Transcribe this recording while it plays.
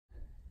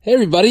Hey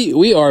everybody,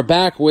 we are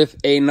back with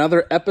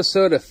another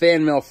episode of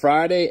Fan Mail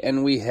Friday,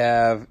 and we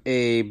have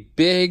a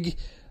big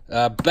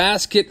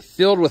basket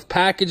filled with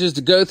packages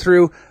to go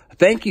through.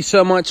 Thank you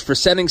so much for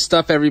sending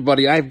stuff,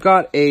 everybody. I've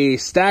got a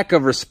stack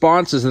of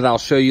responses that I'll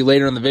show you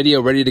later in the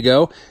video ready to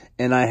go,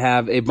 and I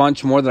have a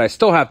bunch more that I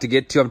still have to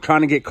get to. I'm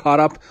trying to get caught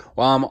up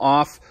while I'm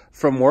off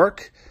from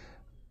work.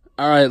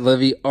 All right,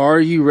 Livy, are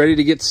you ready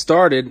to get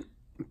started?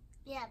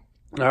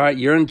 All right,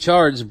 you're in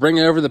charge. Bring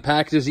over the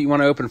packages that you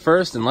want to open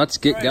first, and let's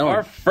get going.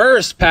 Our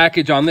first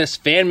package on this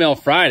Fan Mail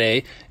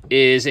Friday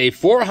is a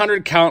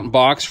 400 count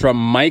box from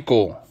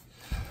Michael.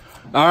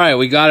 All right,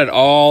 we got it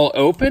all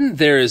open.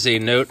 There is a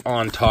note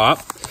on top.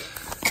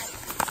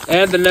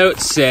 And the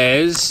note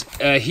says,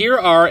 here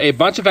are a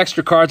bunch of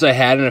extra cards I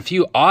had and a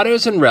few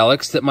autos and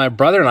relics that my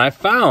brother and I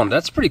found.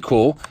 That's pretty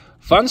cool.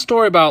 Fun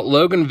story about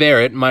Logan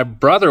Verrett. My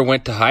brother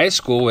went to high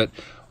school at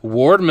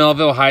Ward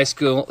Melville High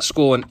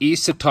School in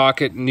East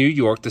Setauket, New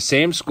York, the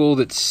same school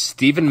that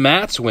Stephen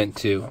Matz went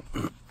to.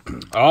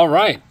 All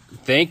right.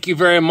 Thank you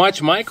very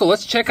much, Michael.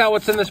 Let's check out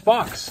what's in this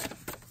box.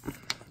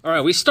 All right,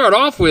 we start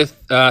off with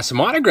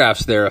some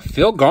autographs there. A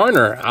Phil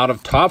Garner out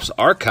of Topps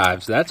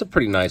Archives. That's a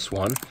pretty nice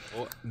one.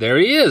 There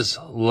he is,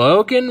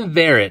 Logan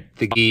Verrett,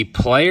 the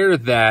player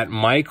that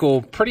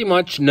Michael pretty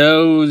much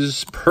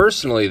knows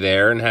personally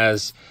there and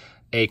has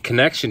a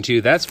connection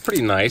to. That's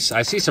pretty nice.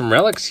 I see some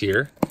relics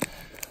here.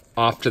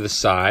 Off to the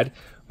side,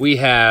 we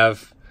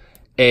have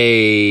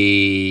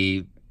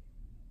a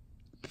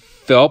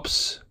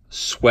Phelps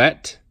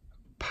Sweat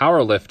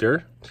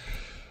powerlifter.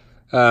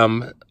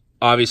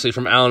 Obviously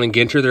from Allen and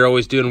Ginter, they're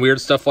always doing weird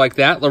stuff like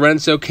that.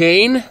 Lorenzo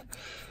Cain,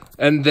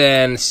 and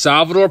then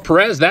Salvador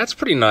Perez. That's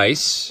pretty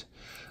nice.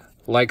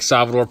 Like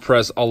Salvador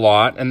Perez a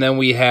lot. And then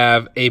we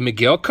have a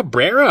Miguel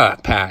Cabrera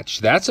patch.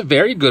 That's a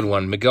very good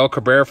one. Miguel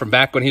Cabrera from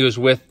back when he was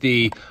with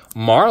the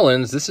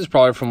Marlins. This is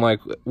probably from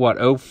like, what,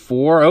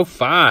 04,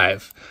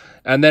 05.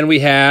 And then we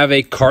have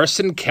a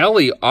Carson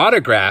Kelly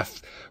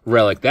autograph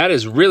relic. That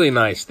is really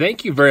nice.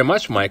 Thank you very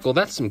much, Michael.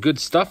 That's some good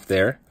stuff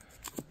there.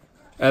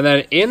 And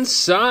then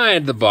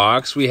inside the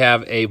box, we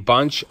have a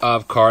bunch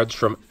of cards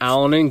from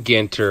Allen and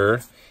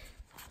Ginter.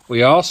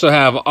 We also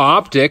have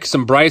Optic,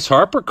 some Bryce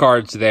Harper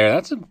cards there.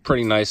 That's a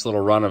pretty nice little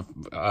run of,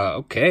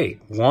 okay.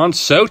 Juan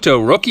Soto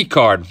rookie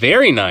card.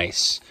 Very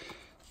nice.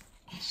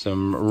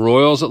 Some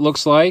Royals, it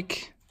looks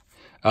like.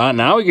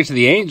 Now we get to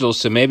the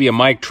Angels, so maybe a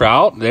Mike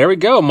Trout. There we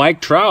go,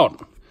 Mike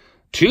Trout.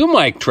 2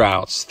 Mike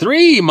Trouts.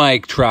 3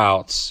 Mike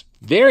Trouts.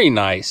 Very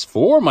nice.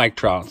 4 Mike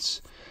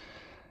Trouts.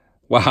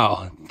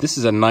 Wow, this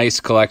is a nice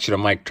collection of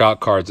Mike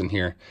Trout cards in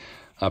here.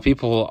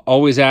 People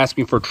always ask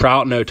me for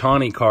Trout and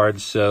Ohtani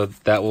cards, so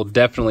that will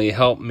definitely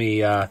help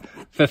me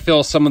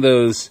fulfill some of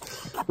those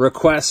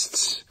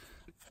requests.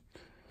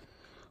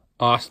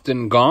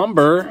 Austin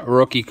Gomber,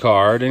 rookie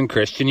card, and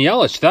Christian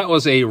Yelich. That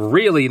was a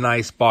really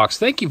nice box.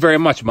 Thank you very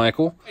much,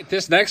 Michael.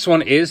 This next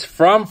one is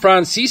from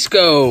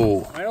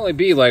Francisco. Might only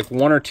be like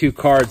 1 or 2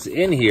 cards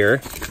in here.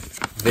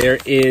 There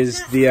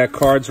is the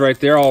cards right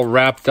there all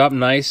wrapped up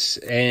nice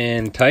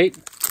and tight.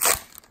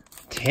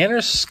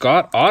 Tanner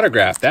Scott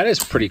autograph. That is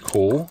pretty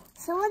cool.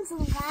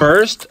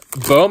 First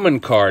Bowman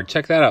card.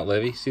 Check that out,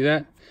 Livy. See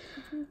that?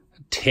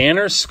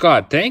 Tanner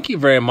Scott. Thank you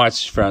very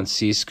much,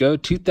 Francisco.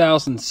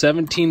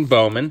 2017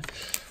 Bowman.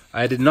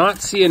 I did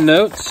not see a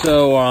note,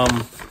 so,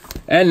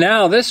 and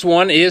now this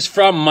one is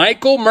from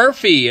Michael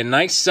Murphy. A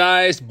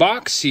nice-sized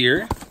box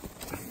here.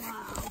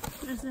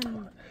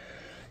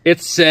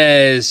 It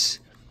says,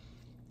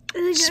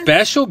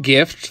 special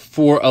gift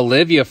for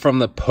Olivia from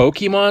the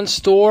Pokemon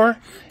store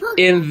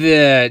in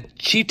the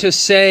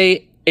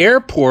Chitose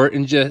airport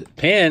in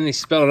Japan. He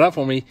spelled it out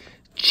for me.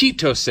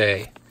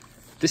 Chitose.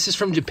 This is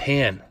from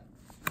Japan.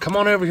 Come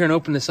on over here and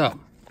open this up.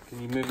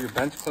 Can you move your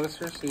bench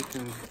closer so you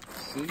can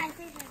see? I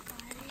think I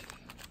got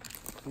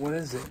it. What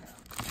is it?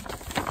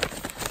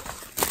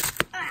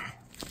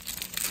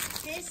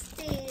 This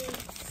is...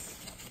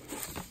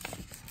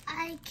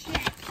 I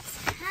can't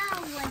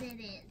tell what it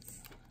is.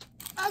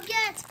 Oh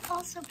yeah, it's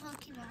also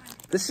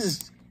Pokemon. This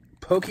is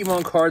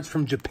Pokemon cards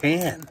from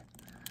Japan.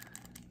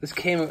 This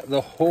came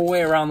the whole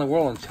way around the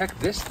world. And check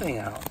this thing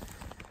out.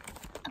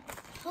 A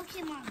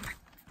Pokemon bat.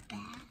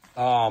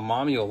 Oh,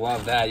 Mommy will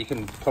love that. You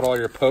can put all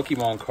your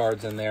Pokemon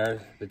cards in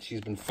there that she's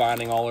been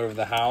finding all over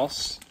the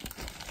house.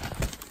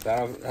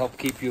 That'll help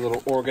keep you a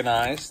little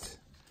organized.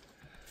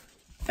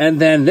 And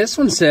then this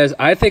one says,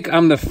 I think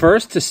I'm the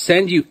first to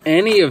send you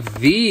any of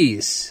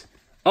these.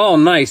 Oh,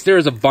 nice.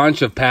 There's a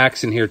bunch of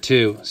packs in here,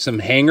 too. Some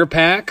hanger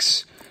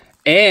packs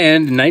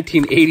and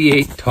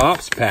 1988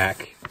 Topps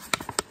pack.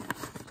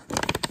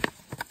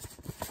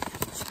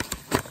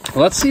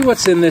 Let's see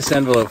what's in this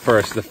envelope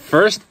first. The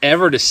first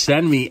ever to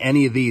send me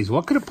any of these.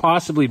 What could it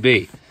possibly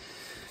be?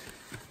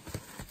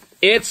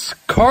 It's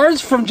cards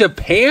from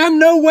Japan?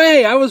 No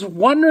way. I was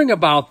wondering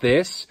about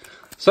this.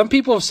 Some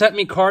people have sent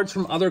me cards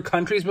from other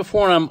countries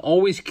before, and I'm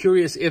always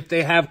curious if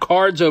they have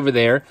cards over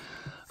there.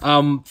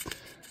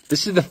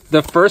 This is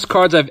the first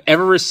cards I've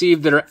ever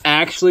received that are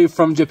actually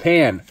from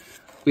Japan.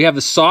 We have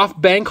the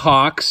SoftBank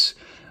Hawks,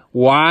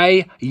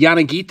 Y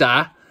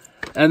Yanagita,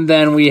 And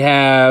then we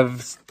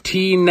have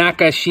T.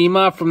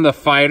 Nakashima from the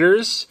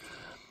Fighters.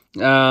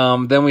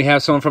 Then we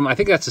have someone from, I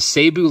think that's the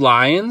Cebu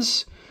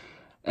Lions.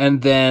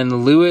 And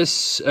then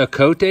Louis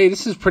Okote.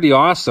 This is pretty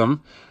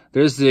awesome.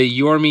 There's the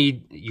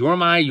Yormi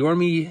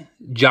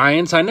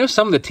Giants. I know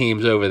some of the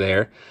teams over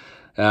there.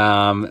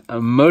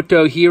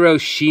 Motohiro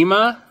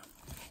Shima.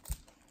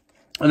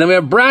 And then we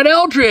have Brad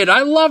Eldred.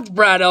 I loved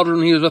Brad Eldred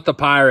when he was with the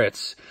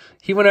Pirates.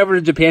 He went over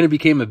to Japan and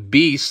became a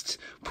beast,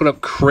 put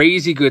up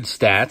crazy good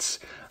stats.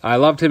 I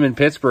loved him in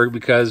Pittsburgh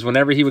because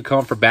whenever he would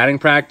come for batting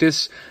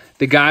practice,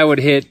 the guy would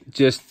hit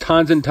just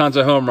tons and tons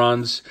of home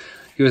runs.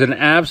 He was an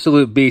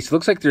absolute beast. It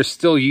looks like they're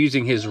still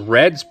using his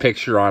Reds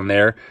picture on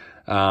there.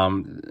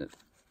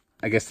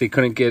 I guess they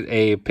couldn't get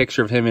a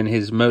picture of him in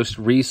his most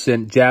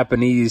recent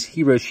Japanese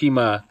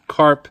Hiroshima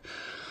Carp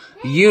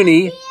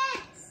uni.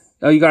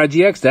 Oh, you got a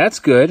GX? That's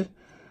good.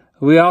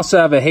 We also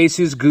have a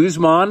Jesus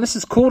Guzman. This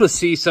is cool to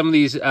see some of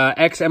these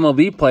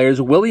ex-MLB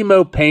players. Willie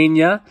Mo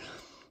Pena.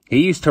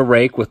 He used to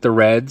rake with the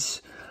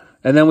Reds.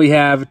 And then we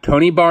have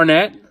Tony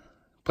Barnett.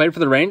 Played for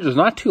the Rangers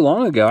not too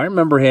long ago. I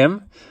remember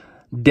him.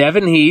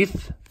 Devin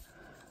Heath.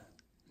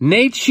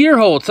 Nate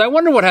Shearholtz. I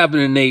wonder what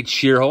happened to Nate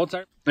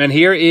Shearholtz. And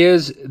here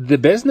is the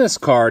business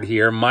card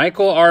here.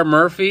 Michael R.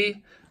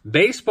 Murphy,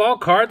 baseball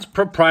cards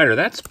proprietor.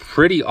 That's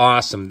pretty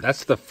awesome.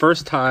 That's the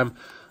first time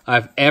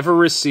I've ever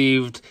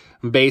received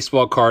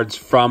baseball cards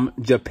from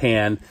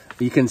Japan.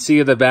 You can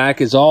see the back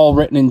is all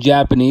written in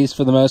Japanese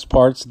for the most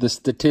part. So the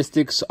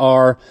statistics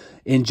are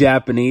in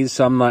Japanese,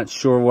 so I'm not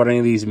sure what any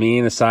of these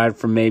mean, aside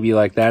from maybe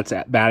like that's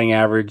batting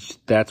average.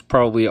 That's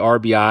probably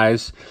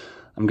RBIs.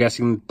 I'm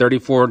guessing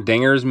 34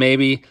 dingers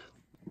maybe.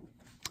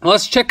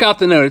 Let's check out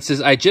the note. It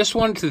says, I just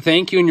wanted to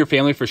thank you and your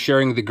family for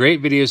sharing the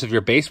great videos of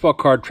your baseball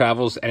card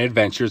travels and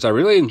adventures. I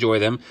really enjoy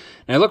them,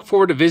 and I look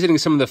forward to visiting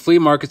some of the flea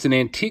markets and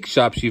antique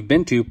shops you've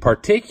been to,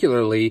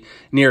 particularly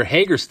near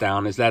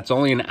Hagerstown, as that's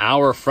only an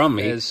hour from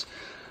me. Is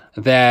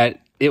that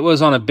it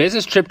was on a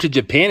business trip to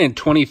Japan in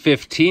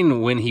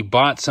 2015 when he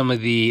bought some of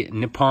the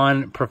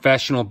Nippon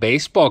professional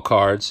baseball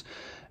cards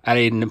at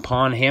a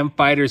Nippon Ham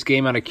Fighters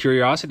game out of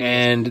curiosity.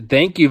 And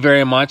thank you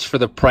very much for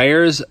the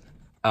prayers.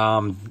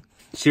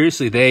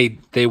 Seriously,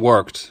 they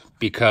worked,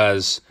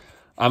 because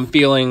I'm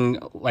feeling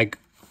like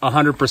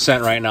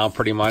 100% right now,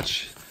 pretty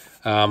much.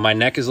 My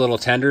neck is a little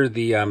tender.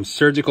 The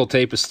surgical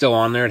tape is still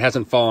on there. It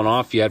hasn't fallen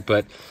off yet,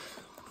 but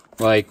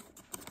like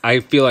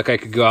I feel like I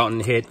could go out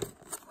and hit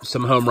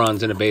some home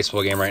runs in a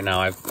baseball game right now.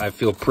 I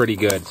feel pretty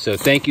good. So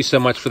thank you so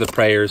much for the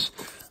prayers.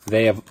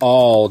 They have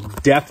all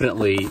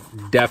definitely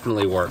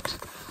worked.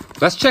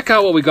 Let's check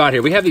out what we got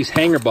here. We have these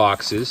hanger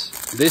boxes.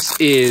 This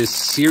is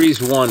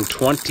Series 1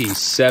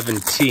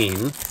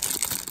 2017.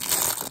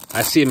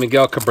 I see a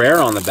Miguel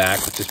Cabrera on the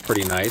back, which is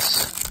pretty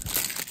nice.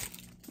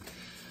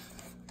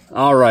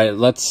 All right,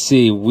 let's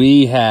see.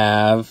 We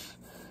have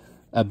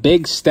a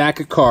big stack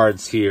of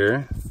cards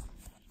here.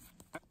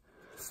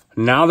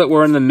 Now that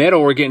we're in the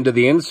middle, we're getting to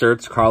the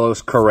inserts.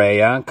 Carlos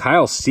Correa,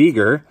 Kyle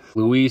Seager,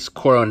 Luis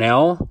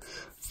Coronel,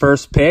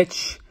 first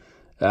pitch.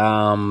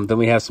 Then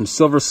we have some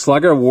Silver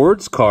Slugger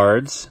Awards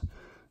cards.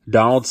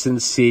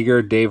 Donaldson,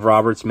 Seager, Dave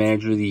Roberts,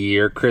 Manager of the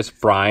Year, Chris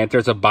Bryant.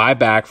 There's a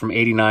buyback from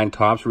 89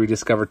 Topps,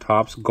 Rediscover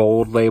Topps,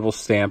 gold label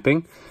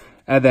stamping.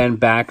 And then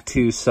back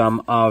to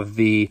some of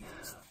the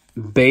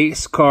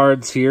base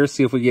cards here.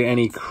 See if we get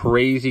any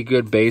crazy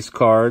good base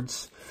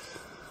cards.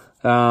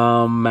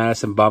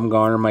 Madison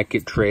Bumgarner might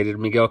get traded.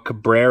 Miguel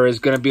Cabrera is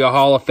going to be a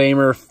Hall of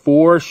Famer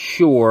for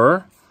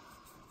sure.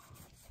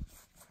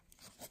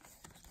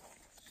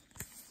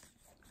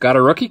 Got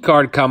a rookie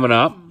card coming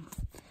up.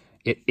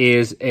 It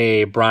is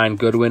a Brian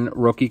Goodwin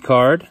rookie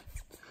card.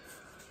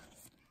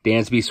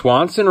 Dansby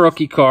Swanson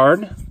rookie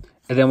card.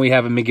 And then we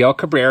have a Miguel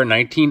Cabrera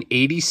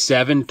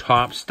 1987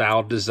 top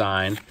style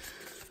design.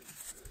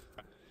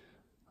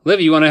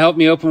 Liv, you want to help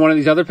me open one of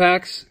these other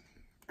packs?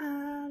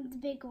 The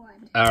big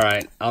one. All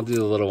right, I'll do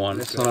the little one.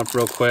 This one up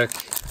real quick.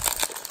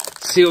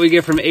 See what we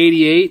get from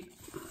 88.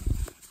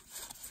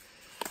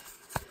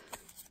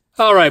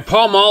 All right,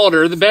 Paul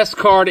Molitor. The best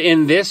card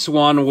in this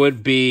one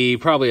would be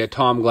probably a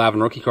Tom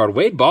Glavine rookie card.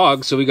 Wade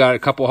Boggs, so we got a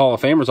couple Hall of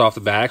Famers off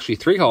the bat. Actually,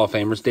 3 Hall of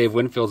Famers. Dave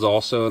Winfield's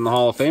also in the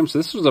Hall of Fame, so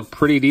this was a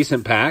pretty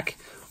decent pack.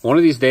 One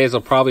of these days, I'll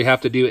probably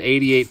have to do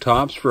 88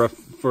 Topps for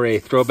a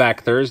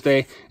Throwback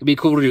Thursday. It'd be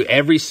cool to do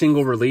every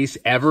single release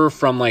ever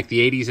from like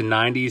the 80s and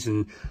 90s,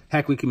 and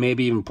heck, we can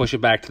maybe even push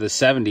it back to the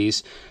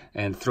 70s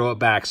and throw it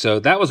back. So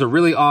that was a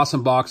really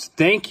awesome box.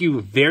 Thank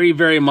you very,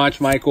 very much,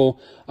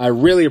 Michael. I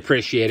really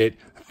appreciate it.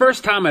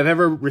 First time I've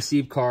ever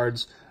received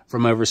cards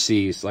from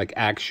overseas, like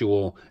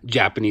actual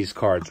Japanese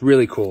cards.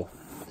 Really cool.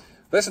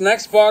 This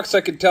next box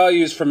I could tell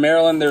you is from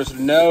Maryland. There's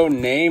no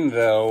name,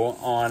 though,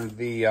 on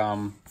the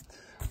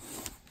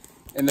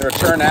in the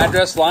return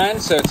address line,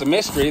 so it's a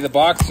mystery. The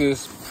box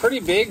is pretty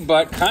big,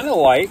 but kind of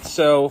light,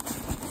 so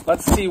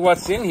let's see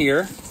what's in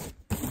here.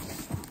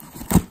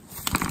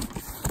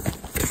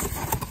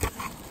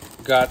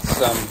 Got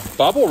some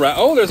bubble wrap.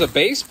 Oh, there's a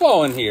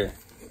baseball in here.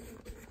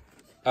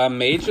 A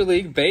Major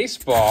League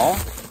Baseball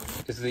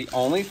is the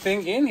only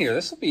thing in here.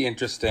 This will be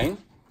interesting.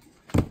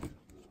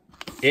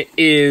 It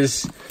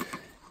is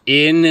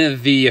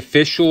in the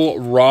official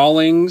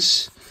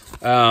Rawlings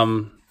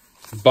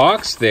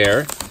box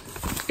there.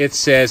 It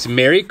says,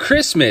 Merry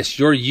Christmas.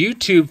 Your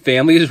YouTube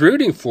family is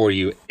rooting for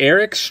you.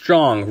 Eric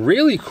Strong.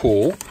 Really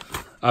cool.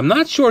 I'm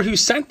not sure who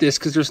sent this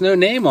because there's no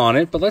name on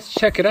it, but let's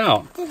check it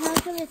out. Then how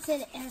come it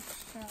said Eric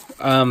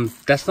Strong?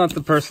 That's not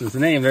the person's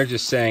name. They're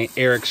just saying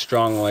Eric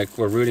Strong, like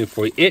we're rooting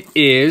for you. It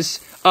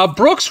is a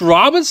Brooks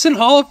Robinson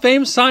Hall of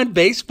Fame signed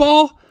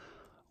baseball.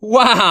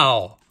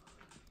 Wow.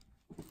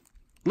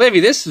 Livy,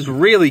 this is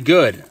really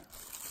good.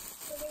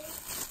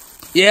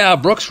 Yeah,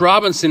 Brooks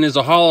Robinson is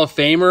a Hall of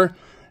Famer.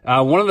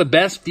 One of the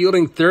best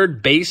fielding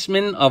third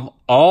basemen of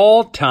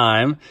all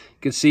time. You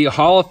can see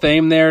Hall of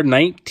Fame there,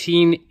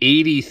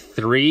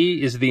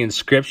 1983 is the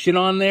inscription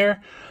on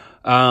there.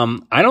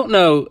 I don't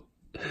know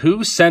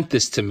who sent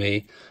this to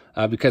me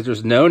because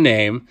there's no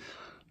name,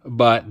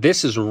 but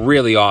this is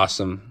really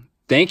awesome.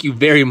 Thank you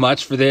very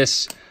much for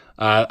this.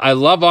 I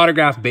love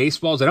autographed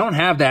baseballs. I don't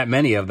have that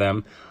many of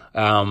them.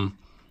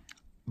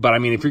 But, I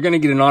mean, if you're going to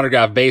get an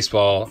autographed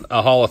baseball,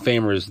 a Hall of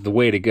Famer is the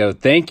way to go.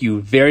 Thank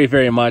you very,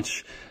 very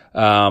much,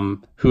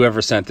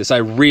 whoever sent this. I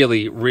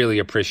really, really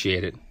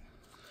appreciate it.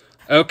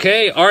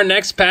 Okay, our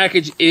next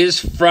package is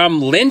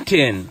from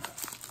Linton.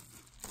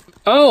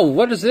 Oh,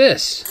 what is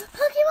this?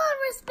 Pokemon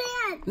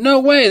wristband. No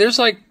way. There's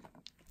like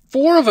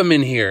 4 of them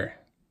in here.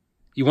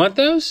 You want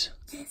those?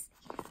 Yes.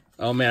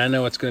 Oh, man, I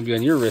know what's going to be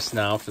on your wrist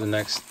now for the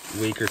next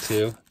week or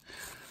 2.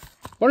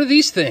 What are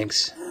these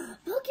things?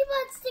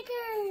 Pokemon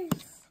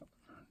stickers.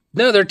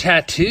 No, they're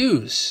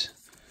tattoos.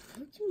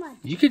 Pokemon.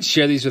 You could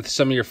share these with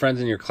some of your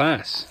friends in your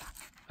class.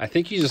 I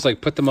think you just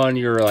like put them on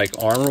your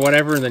like arm or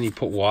whatever, and then you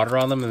put water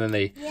on them, and then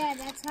they. Yeah,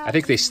 that's how. I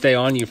think they stay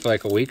on you for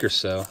like a week or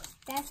so.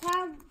 That's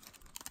how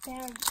they're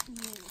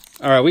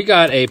used. All right, we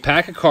got a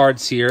pack of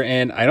cards here,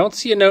 and I don't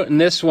see a note in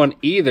this one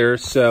either.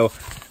 So,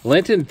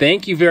 Linton,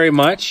 thank you very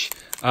much.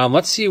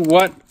 Let's see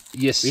what.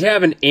 Yes, we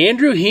have an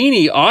Andrew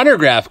Heaney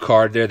autograph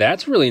card there.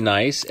 That's really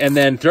nice. And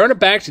then throwing it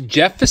back to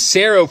Jeff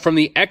Facero from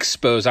the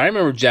Expos. I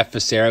remember Jeff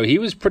Facero. He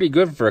was pretty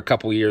good for a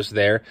couple years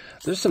there.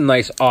 There's some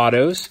nice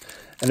autos.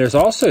 And there's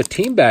also a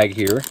team bag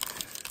here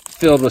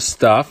filled with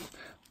stuff.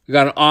 We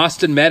got an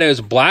Austin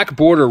Meadows black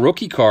border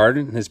rookie card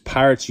in his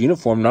Pirates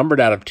uniform, numbered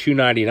out of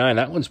 299.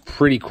 That one's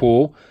pretty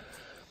cool.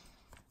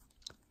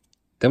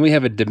 Then we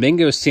have a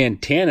Domingo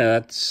Santana.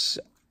 That's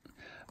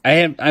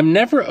I've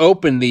never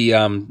opened the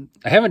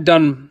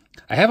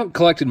I haven't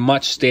collected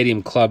much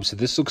Stadium Club, so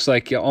this looks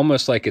like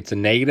almost like it's a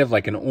negative,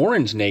 like an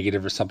orange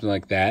negative or something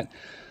like that.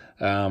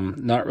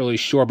 Not really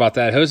sure about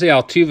that. Jose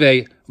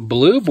Altuve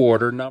blue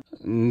border,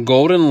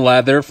 golden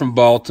leather from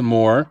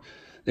Baltimore.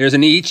 There's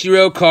an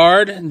Ichiro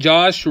card,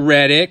 Josh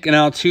Reddick, an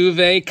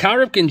Altuve, Cal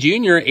Ripken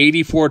Jr.,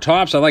 84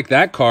 tops. I like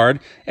that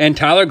card. And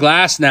Tyler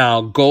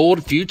Glasnow,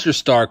 gold future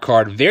star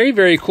card. Very,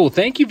 very cool.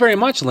 Thank you very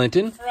much,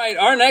 Linton. All right,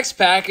 our next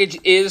package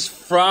is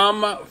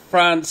from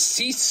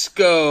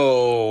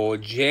Francisco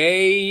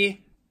J.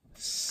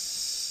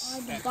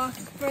 Oh, the box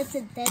first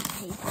and dead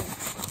paper.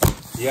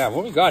 Yeah,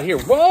 what we got here?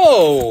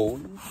 Whoa!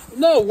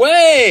 No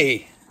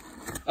way!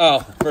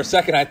 Oh, for a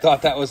second I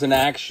thought that was an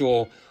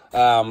actual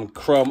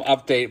Chrome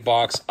update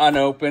box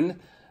unopened.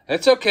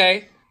 It's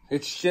okay.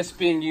 It's just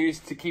being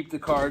used to keep the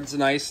cards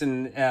nice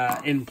and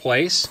in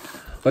place.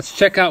 Let's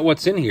check out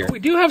what's in here. We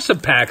do have some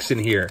packs in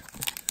here.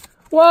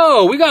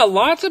 Whoa, we got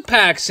lots of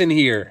packs in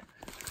here.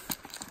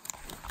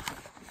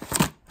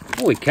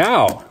 Holy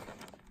cow.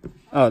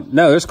 Oh,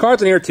 no, there's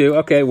cards in here too.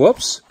 Okay,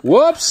 whoops.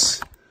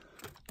 Whoops!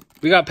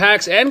 We got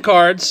packs and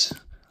cards.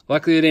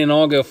 Luckily, they didn't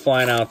all go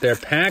flying out there.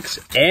 Packs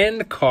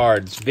and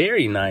cards.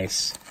 Very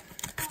nice.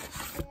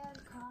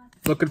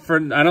 Looking for,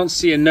 I don't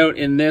see a note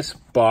in this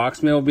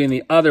box. Maybe it'll be in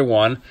the other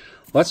one.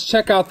 Let's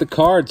check out the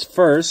cards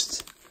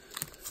first.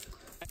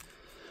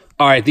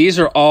 All right, these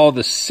are all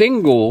the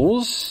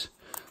singles.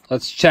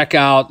 Let's check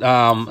out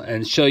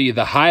and show you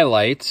the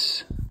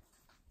highlights.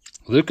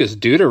 Lucas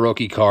Duda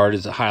rookie card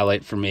is a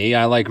highlight for me.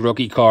 I like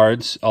rookie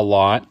cards a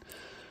lot.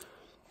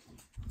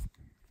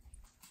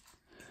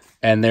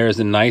 And there's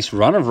a nice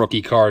run of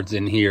rookie cards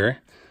in here.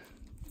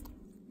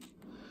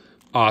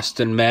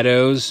 Austin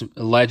Meadows,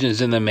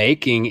 Legends in the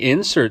Making,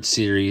 Insert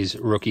Series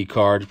rookie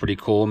card. Pretty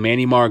cool.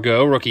 Manny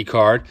Margot rookie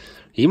card.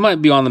 He might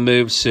be on the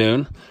move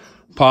soon.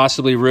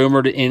 Possibly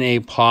rumored in a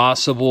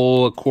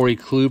possible Corey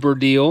Kluber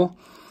deal.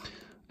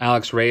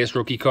 Alex Reyes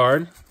rookie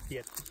card.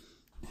 Yep.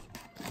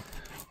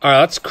 All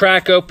right, let's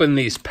crack open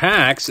these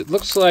packs. It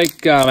looks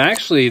like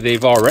actually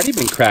they've already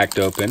been cracked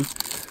open.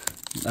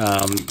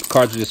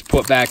 Cards are just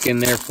put back in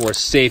there for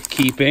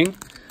safekeeping.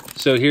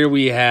 So here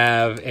we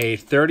have a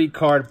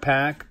 30-card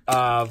pack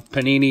of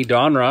Panini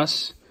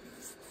Donruss.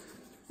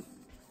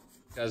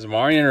 Because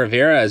Mariano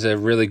Rivera is a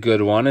really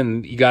good one,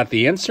 and you got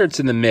the inserts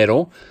in the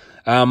middle.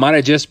 Might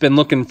have just been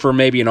looking for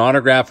maybe an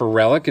autograph or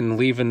relic and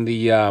leaving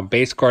the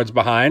base cards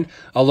behind.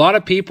 A lot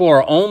of people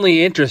are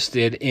only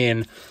interested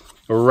in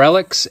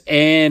relics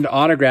and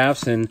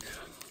autographs, and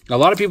a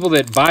lot of people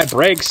that buy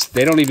breaks,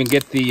 they don't even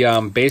get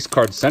the base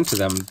cards sent to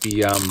them.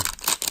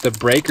 the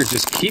breaker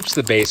just keeps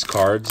the base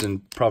cards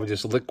and probably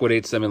just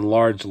liquidates them in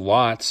large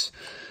lots.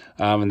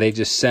 And they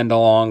just send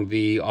along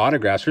the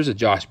autographs. Here's a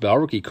Josh Bell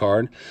rookie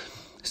card.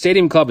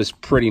 Stadium Club is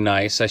pretty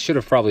nice. I should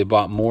have probably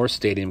bought more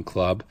Stadium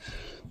Club.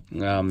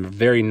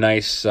 Very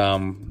nice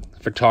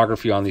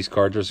photography on these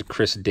cards. There's a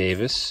Chris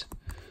Davis.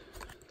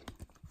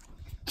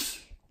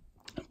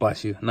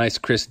 Bless you. Nice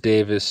Chris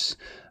Davis,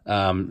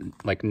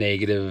 like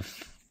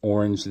negative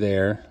orange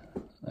there,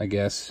 I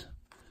guess.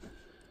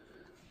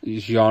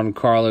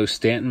 Giancarlo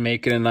Stanton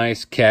making a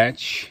nice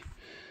catch.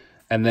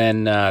 And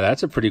then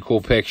that's a pretty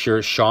cool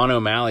picture. Sean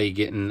O'Malley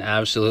getting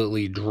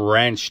absolutely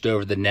drenched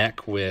over the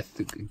neck with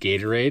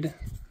Gatorade.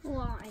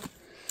 Why?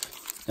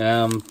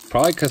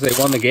 Probably because they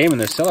won the game and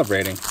they're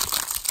celebrating.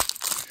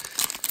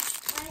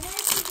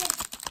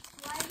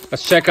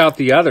 Let's check out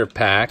the other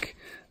pack.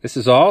 This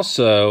is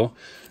also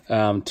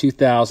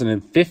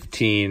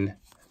 2015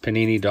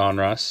 Panini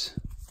Donruss.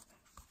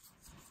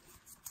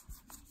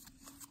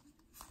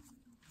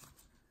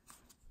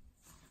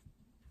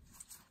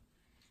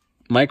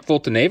 Mike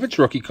Foltynewicz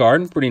rookie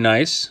card, pretty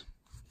nice.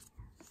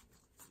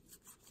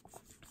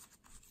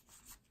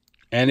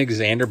 And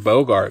Alexander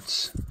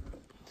Bogaerts.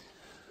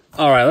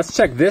 All right, let's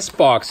check this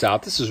box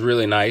out. This is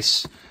really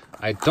nice.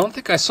 I don't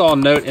think I saw a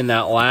note in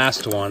that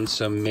last one,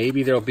 so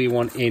maybe there'll be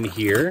one in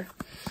here.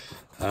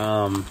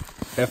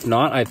 If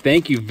not, I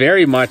thank you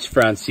very much,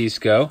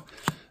 Francisco,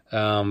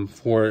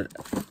 for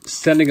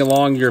sending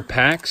along your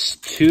packs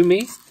to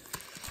me.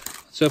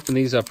 Let's open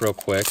these up real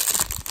quick.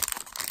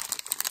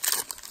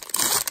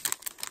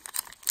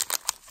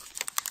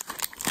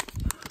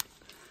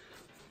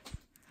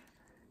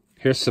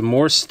 Here's some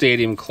more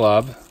Stadium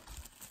Club.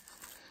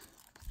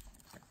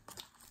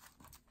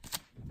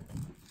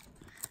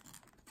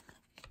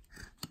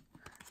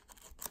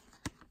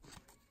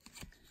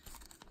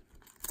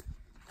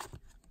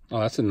 Oh,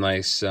 that's a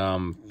nice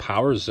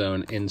Power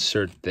Zone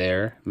insert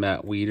there.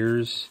 Matt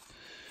Wieters.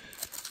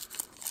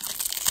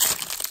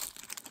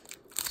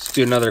 Let's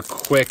do another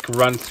quick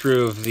run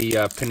through of the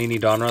Panini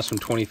Donruss from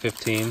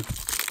 2015.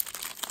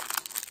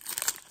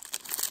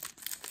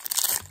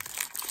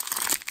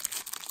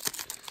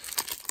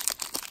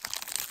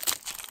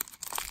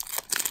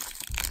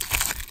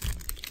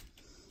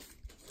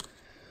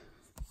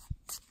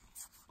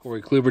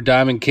 Corey Kluber,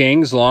 Diamond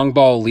Kings, long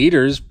ball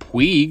leaders.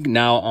 Puig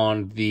now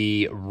on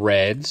the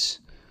Reds.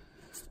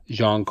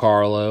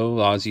 Giancarlo,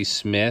 Ozzie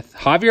Smith.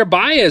 Javier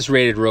Baez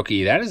rated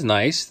rookie. That is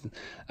nice.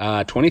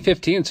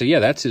 2015. So, yeah,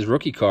 that's his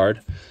rookie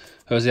card.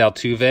 Jose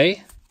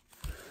Altuve.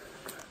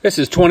 This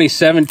is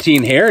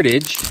 2017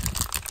 Heritage.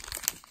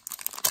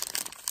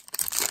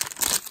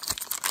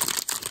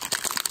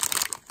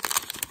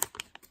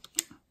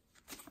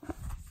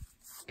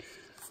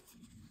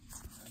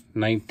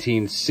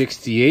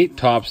 (1968)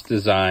 Topps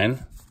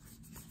design.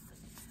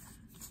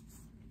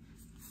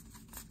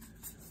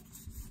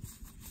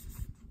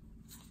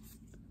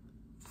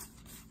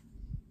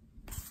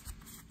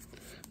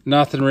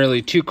 Nothing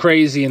really too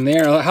crazy in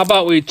there. How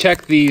about we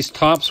check these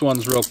Topps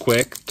ones real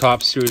quick?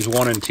 Topps Series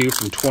 1 and 2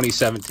 from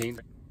 2017.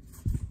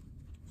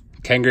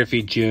 Ken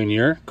Griffey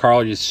Jr.,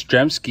 Carl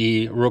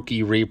Yastrzemski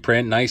rookie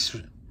reprint. Nice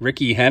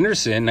Ricky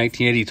Henderson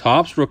 1980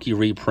 Topps rookie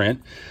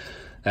reprint.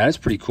 That is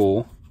pretty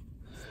cool.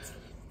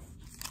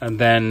 And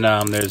then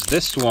there's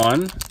this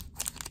one.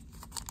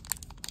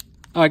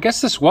 Oh, I guess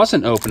this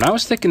wasn't open. I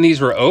was thinking these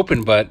were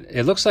open, but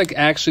it looks like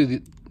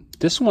actually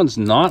this one's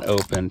not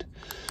opened.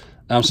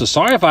 So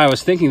sorry if I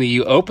was thinking that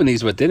you opened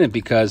these but didn't,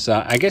 because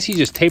I guess you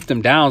just taped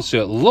them down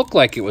so it looked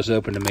like it was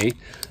open to me.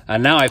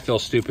 Now I feel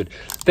stupid.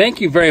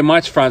 Thank you very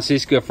much,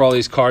 Francisco, for all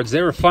these cards.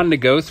 They were fun to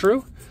go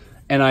through,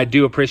 and I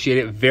do appreciate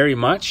it very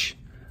much.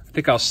 I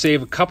think I'll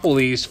save a couple of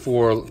these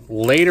for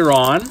later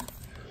on.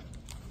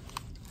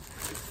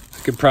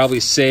 Could probably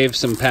save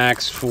some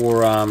packs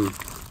for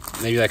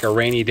maybe like a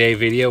rainy day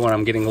video when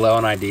I'm getting low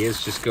on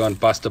ideas. Just go and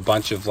bust a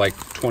bunch of like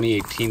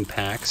 2018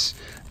 packs.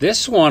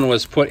 This one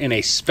was put in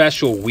a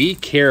special We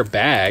Care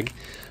bag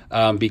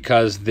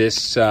because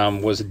this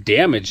was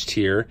damaged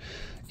here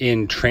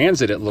in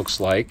transit, it looks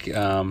like.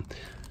 Yeah,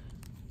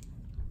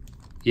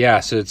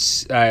 so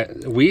it's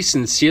we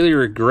sincerely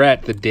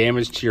regret the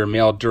damage to your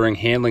mail during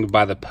handling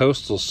by the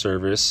Postal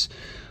Service.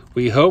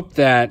 We hope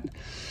that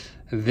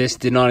this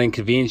did not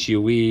inconvenience you.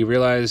 We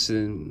realize...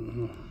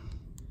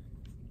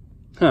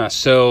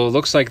 so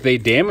looks like they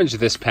damaged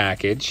this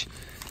package.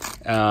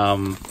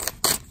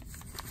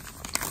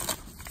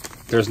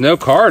 There's no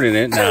card in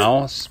it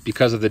now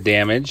because of the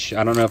damage.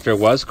 I don't know if there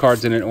was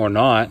cards in it or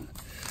not.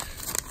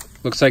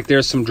 Looks like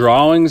there's some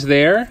drawings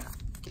there.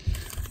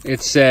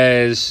 It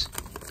says,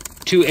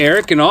 to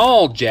Eric and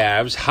all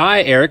Jabs.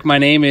 Hi, Eric. My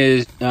name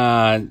is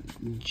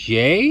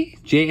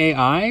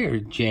J-A-I or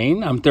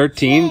Jane. I'm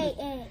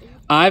 13.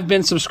 I've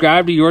been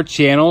subscribed to your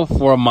channel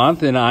for a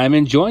month, and I'm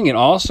enjoying it.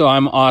 Also,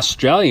 I'm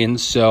Australian,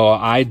 so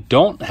I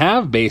don't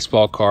have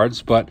baseball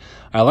cards, but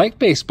I like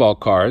baseball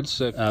cards.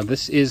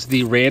 This is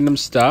the random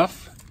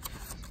stuff.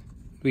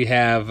 We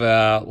have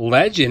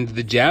Legend,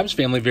 the Jabs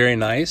family, very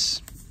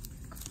nice.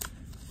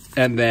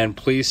 And then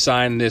please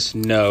sign this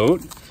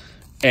note.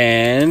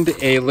 And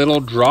a little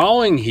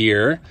drawing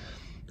here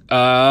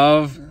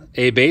of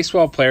a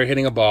baseball player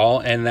hitting a ball,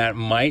 and that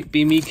might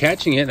be me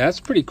catching it. That's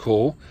pretty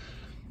cool.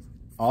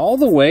 All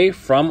the way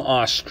from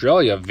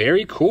Australia.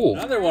 Very cool.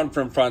 Another one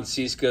from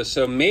Francisco.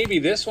 So maybe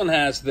this one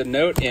has the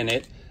note in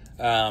it.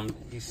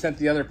 He sent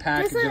the other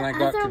package and I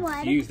got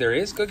confused. There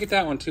is? Go get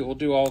that one too. We'll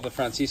do all the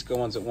Francisco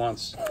ones at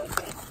once.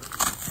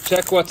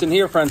 Check what's in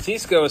here.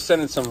 Francisco is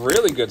sending some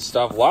really good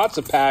stuff. Lots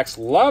of packs.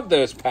 Love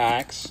those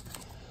packs.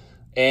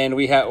 And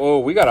we have, oh,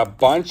 we got a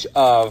bunch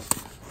of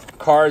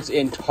cards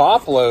in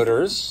top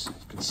loaders.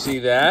 You can see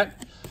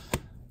that.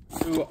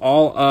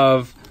 All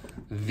of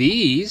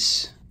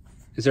these.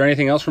 Is there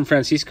anything else from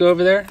Francisco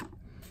over there?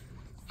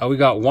 Oh, we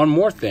got one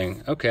more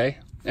thing. Okay.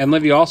 And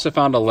Livy also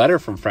found a letter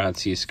from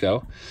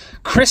Francisco.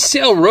 Chris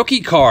Sale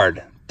rookie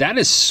card. That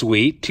is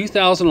sweet.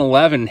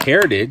 2011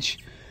 Heritage.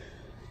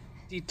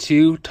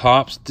 52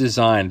 Topps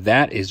design.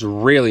 That is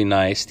really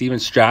nice. Steven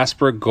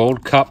Strasburg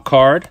Gold Cup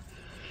card.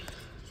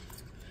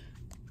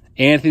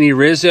 Anthony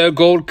Rizzo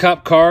Gold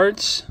Cup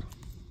cards.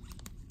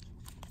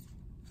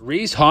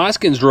 Rhys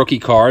Hoskins rookie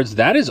cards.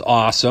 That is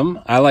awesome.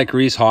 I like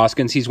Rhys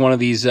Hoskins. He's one of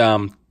these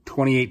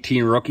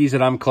 2018 rookies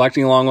that I'm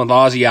collecting along with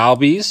Ozzie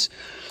Albies.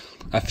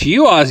 A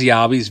few Ozzie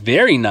Albies.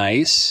 Very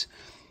nice.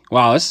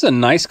 Wow, this is a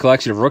nice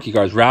collection of rookie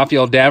cards.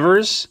 Rafael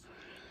Devers.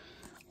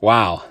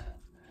 Wow.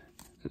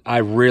 I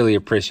really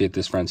appreciate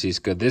this,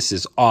 Francisco. This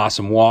is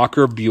awesome.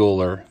 Walker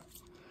Buehler.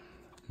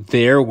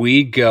 There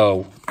we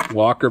go.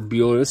 Walker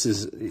Buehler. This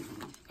is...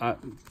 I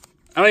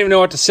don't even know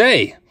what to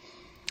say.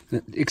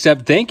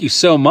 Except thank you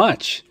so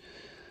much.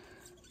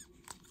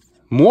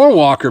 More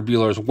Walker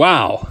Buehlers.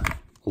 Wow.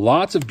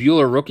 Lots of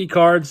Buehler rookie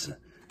cards.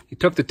 He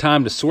took the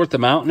time to sort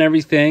them out and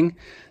everything.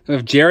 We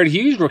have Jared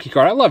Hughes rookie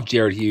card. I love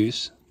Jared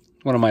Hughes.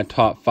 One of my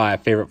top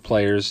 5 favorite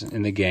players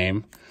in the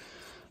game.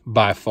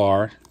 By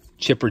far.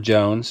 Chipper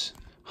Jones.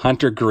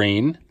 Hunter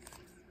Green.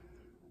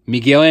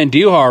 Miguel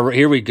Andujar.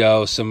 Here we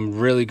go. Some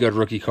really good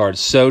rookie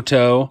cards.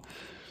 Soto.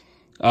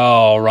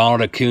 Oh,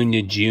 Ronald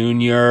Acuna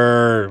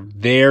Jr.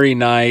 Very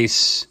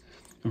nice.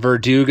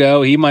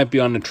 Verdugo, he might be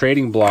on the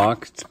trading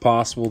block. It's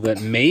possible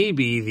that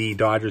maybe the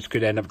Dodgers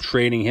could end up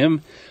trading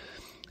him.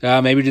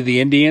 Maybe to the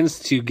Indians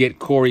to get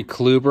Corey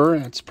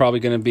Kluber. That's probably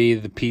going to be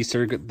the piece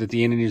that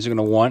the Indians are going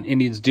to want.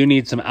 Indians do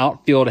need some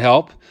outfield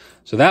help.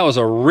 So that was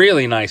a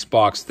really nice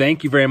box.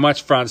 Thank you very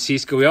much,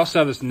 Francisco. We also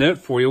have this note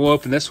for you. We'll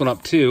open this one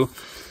up too.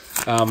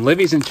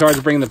 Livy's in charge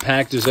of bringing the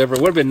packages over.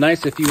 It would have been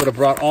nice if you would have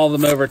brought all of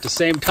them over at the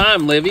same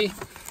time, Livy.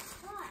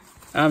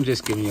 I'm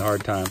just giving you a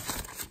hard time.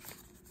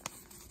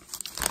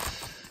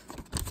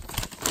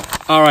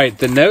 All right,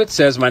 the note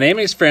says, my name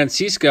is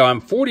Francisco.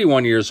 I'm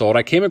 41 years old.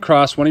 I came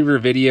across one of your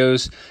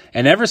videos,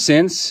 and ever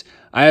since,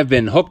 I have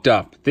been hooked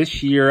up.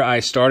 This year, I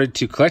started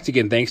to collect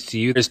again thanks to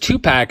you. There's 2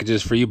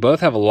 packages for you.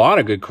 Both have a lot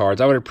of good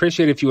cards. I would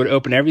appreciate it if you would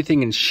open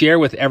everything and share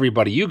with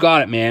everybody. You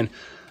got it, man.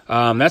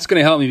 That's going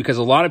to help me because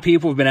a lot of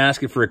people have been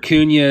asking for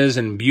Acuñas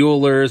and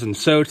Buehlers and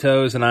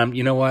Sotos, and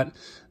you know what?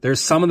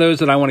 There's some of those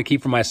that I want to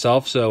keep for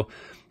myself, so...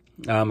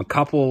 a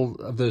couple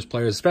of those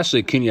players,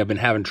 especially Acuna, I've been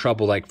having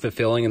trouble like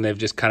fulfilling, and they've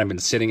just kind of been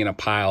sitting in a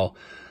pile,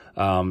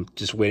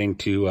 just waiting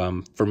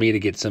to for me to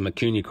get some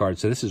Acuna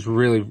cards. So this is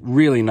really,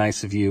 really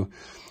nice of you.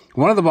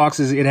 One of the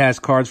boxes, it has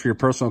cards for your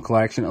personal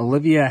collection.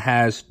 Olivia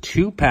has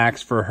 2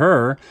 packs for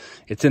her.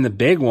 It's in the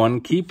big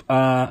one. Keep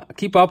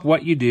up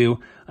what you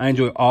do. I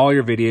enjoy all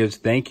your videos.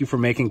 Thank you for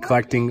making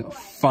collecting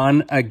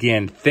fun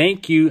again.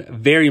 Thank you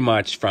very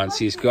much,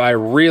 Francisco. I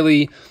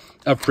really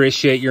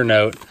appreciate your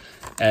note,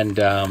 and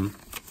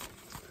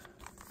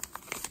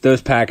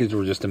those packages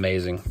were just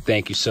amazing.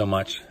 Thank you so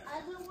much.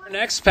 Our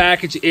next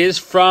package is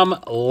from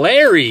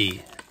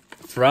Larry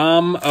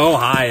from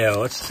Ohio.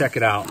 Let's check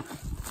it out.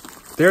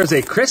 There's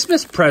a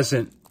Christmas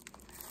present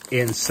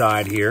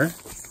inside here.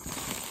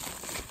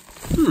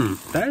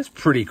 That is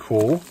pretty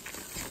cool.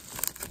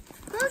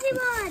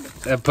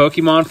 Pokemon. A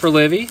Pokemon for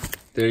Livy.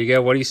 There you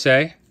go. What do you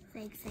say?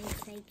 Thank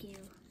you.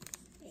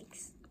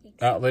 Thanks.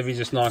 Livy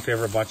just knocked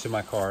over a bunch of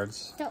my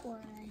cards. Don't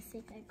worry, I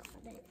think I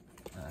got it.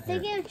 I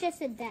think it was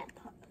just in that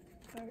part.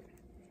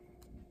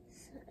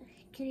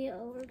 Can you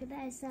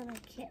organize that? I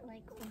can't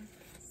like organize.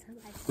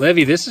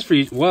 Livy, this is for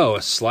you. Whoa,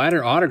 a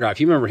Slider autograph.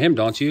 You remember him,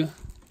 don't you?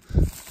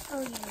 Oh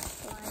yeah,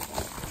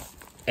 Slider.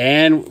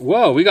 And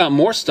whoa, we got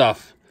more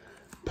stuff.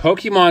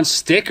 Pokemon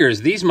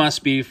stickers. These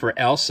must be for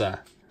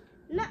Elsa.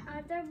 No,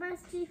 they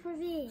must be for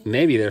me.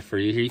 Maybe they're for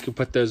you. Here, you can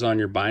put those on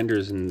your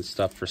binders and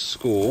stuff for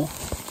school.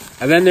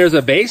 And then there's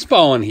a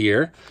baseball in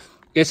here.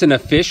 It's an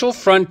official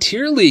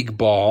Frontier League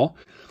ball.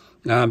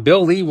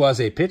 Bill Lee was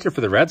a pitcher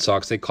for the Red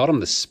Sox. They called him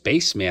the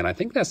Spaceman. I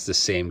think that's the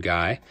same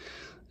guy.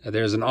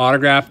 There's an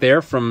autograph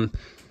there from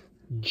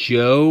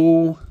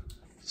Joe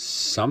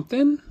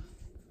something.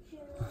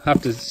 I'll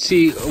have to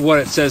see what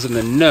it says in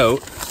the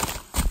note.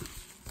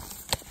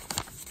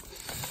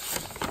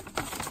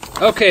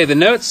 Okay, the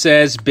note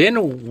says,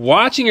 been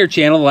watching your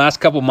channel the last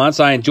couple months.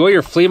 I enjoy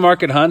your flea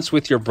market hunts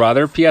with your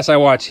brother. P.S. I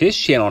watch his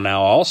channel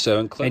now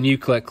also. And you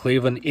collect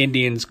Cleveland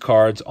Indians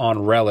cards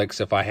on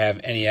relics if I have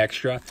any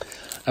extra.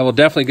 I will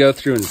definitely go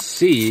through and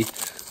see.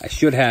 I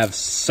should have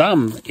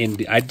some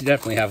I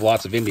definitely have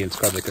lots of Indians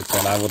cards I could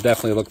send. I will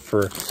definitely look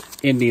for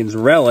Indians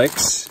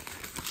relics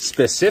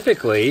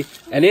specifically.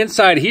 And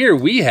inside here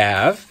we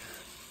have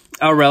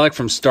a relic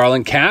from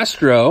Starlin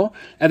Castro,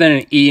 and then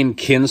an Ian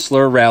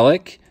Kinsler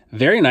relic.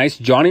 Very nice.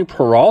 Johnny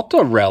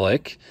Peralta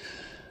relic.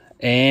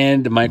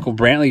 And Michael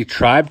Brantley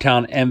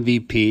Tribetown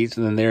MVPs.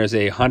 And then there's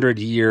a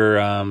 100-year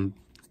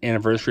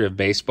anniversary of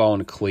baseball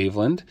in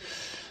Cleveland.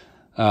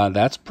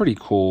 That's pretty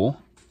cool.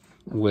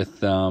 With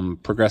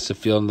Progressive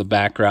Field in the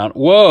background.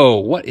 Whoa,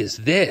 what is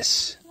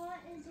this? What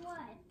is what?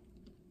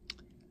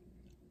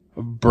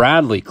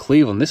 Bradley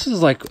Cleveland. This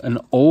is like an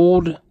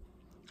old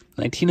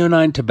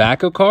 1909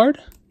 tobacco card.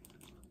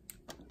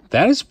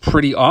 That is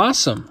pretty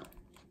awesome.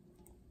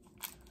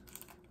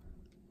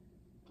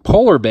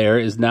 Polar Bear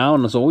is now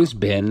and has always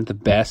been the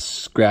best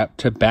scrap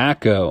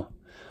tobacco.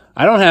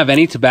 I don't have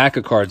any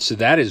tobacco cards, so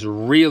that is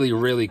really,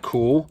 really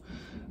cool.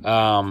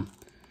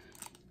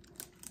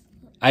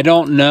 I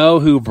don't know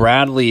who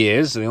Bradley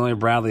is. The only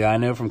Bradley I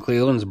know from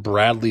Cleveland is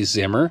Bradley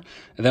Zimmer.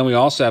 And then we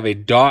also have a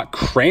Doc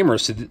Kramer.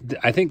 So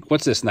I think,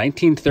 what's this,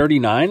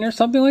 1939 or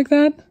something like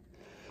that?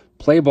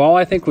 Play ball,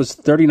 I think, was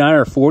 39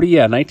 or 40.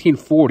 Yeah,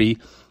 1940.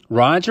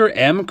 Roger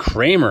M.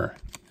 Kramer.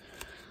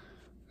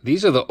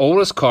 These are the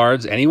oldest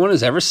cards anyone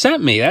has ever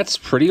sent me. That's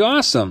pretty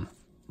awesome.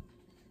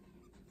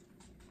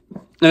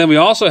 And then we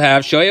also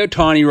have Shohei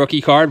Ohtani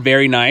rookie card.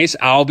 Very nice.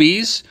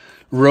 Albies.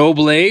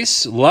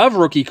 Robles. Love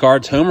rookie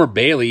cards. Homer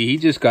Bailey. He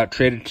just got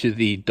traded to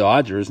the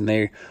Dodgers, and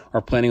they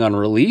are planning on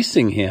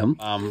releasing him.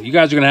 You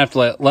guys are going to have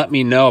to let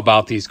me know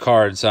about these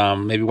cards.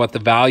 Maybe what the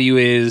value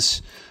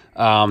is.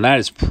 That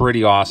is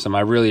pretty awesome.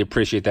 I really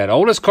appreciate that.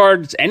 Oldest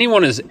cards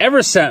anyone has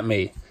ever sent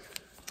me.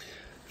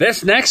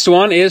 This next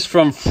one is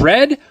from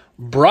Fred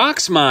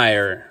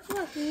Broxmeyer.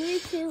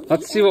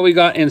 Let's see what we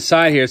got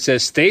inside here. It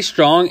says, stay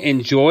strong,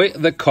 enjoy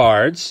the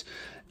cards.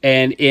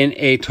 And in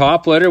a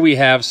top loader, we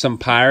have some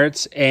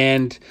Pirates,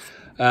 and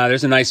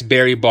there's a nice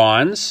Barry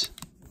Bonds.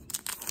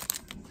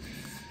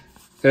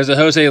 There's a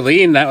Jose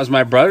Lean. That was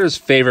my brother's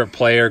favorite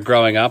player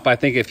growing up. I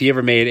think if he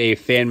ever made a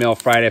Fan Mail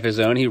Friday of his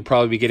own, he would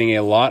probably be getting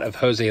a lot of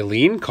Jose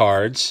Lean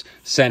cards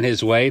sent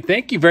his way.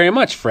 Thank you very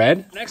much,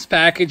 Fred. Next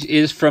package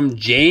is from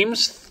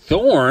James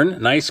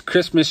Thorne. Nice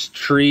Christmas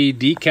tree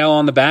decal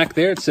on the back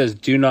there. It says,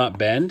 do not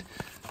bend.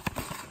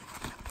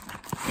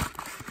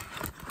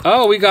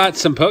 Oh, we got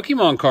some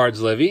Pokemon cards,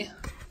 Livy.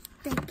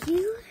 Thank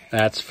you.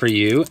 That's for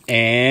you.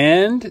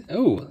 And,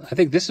 oh, I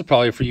think this is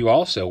probably for you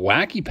also.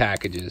 Wacky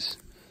packages.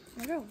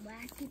 What are wacky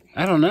packages?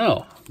 I don't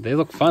know. They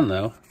look fun,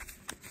 though.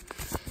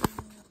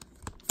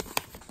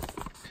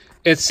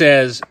 It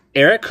says,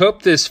 Eric,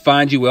 hope this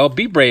finds you well.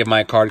 Be brave,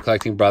 my card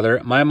collecting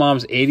brother. My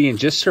mom's 80 and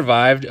just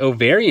survived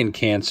ovarian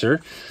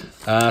cancer.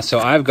 So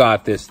I've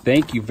got this.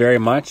 Thank you very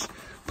much.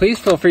 Please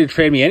feel free to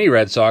trade me any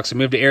Red Sox. I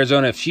moved to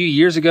Arizona a few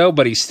years ago,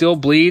 but he still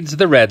bleeds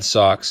the Red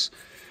Sox.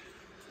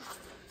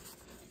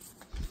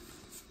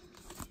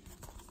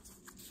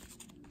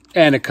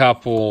 And a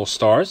couple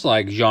stars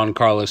like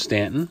Giancarlo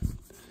Stanton.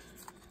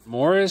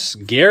 Morris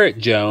Garrett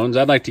Jones.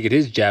 I'd like to get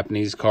his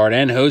Japanese card.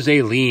 And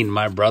Jose Lean,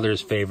 my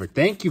brother's favorite.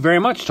 Thank you very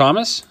much,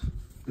 Thomas.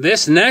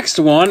 This next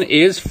one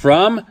is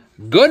from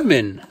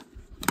Goodman.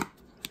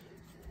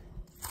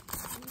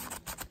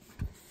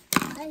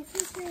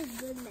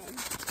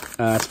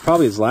 It's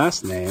probably his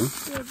last name.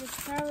 Yeah,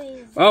 that's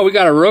probably... Oh, we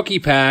got a rookie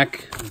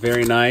pack.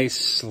 Very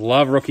nice.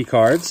 Love rookie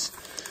cards.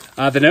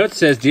 The note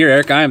says, Dear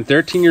Eric, I am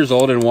 13 years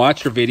old and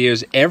watch your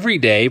videos every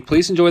day.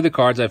 Please enjoy the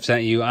cards I've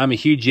sent you. I'm a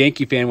huge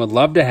Yankee fan. Would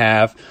love to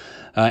have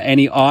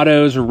any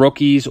autos,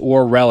 rookies,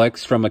 or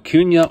relics from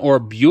Acuna or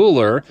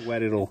Bueller.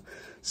 Wet, it'll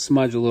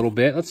smudge a little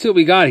bit. Let's see what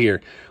we got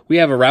here. We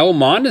have a Raul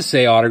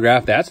Mondesi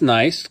autograph. That's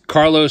nice.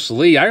 Carlos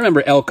Lee. I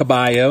remember El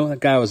Caballo. That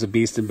guy was a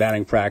beast in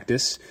batting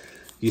practice.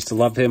 Used to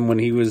love him when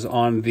he was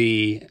on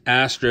the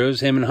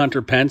Astros. Him and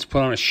Hunter Pence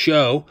put on a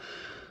show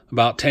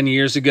about 10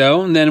 years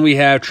ago. And then we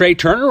have Trey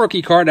Turner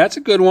rookie card. That's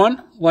a good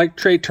one. Like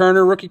Trey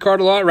Turner rookie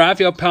card a lot.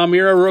 Rafael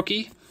Palmeiro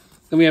rookie.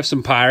 Then we have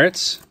some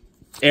Pirates.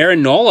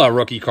 Aaron Nola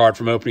rookie card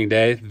from opening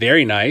day.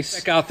 Very nice.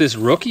 Check out this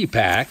rookie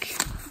pack.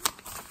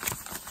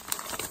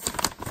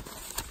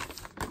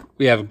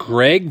 We have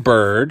Greg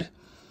Bird,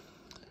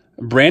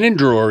 Brandon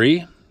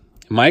Drury,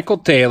 Michael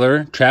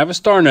Taylor, Travis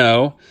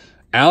d'Arnaud,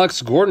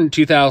 Alex Gordon,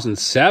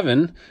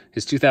 2007.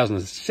 His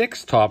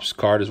 2006 Topps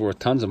card is worth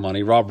tons of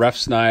money. Rob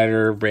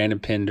Refsnyder, Brandon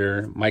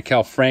Pinder,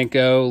 Maikel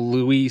Franco,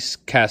 Luis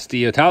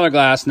Castillo, Tyler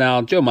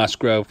Glasnow, Joe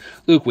Musgrove,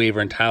 Luke Weaver,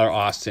 and Tyler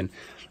Austin.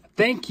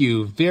 Thank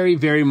you very,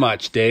 very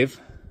much, Dave.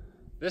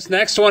 This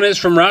next one is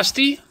from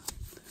Rusty.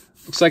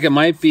 Looks like it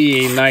might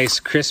be a nice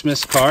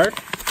Christmas card.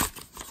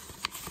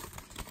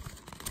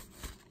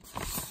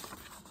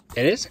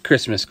 It is a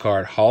Christmas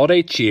card.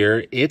 Holiday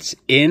cheer. It's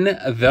in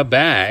the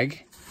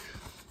bag.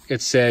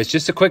 It says,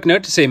 just a quick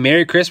note to say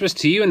Merry Christmas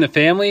to you and the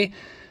family.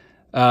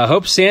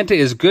 Hope Santa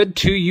is good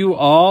to you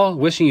all.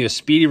 Wishing you a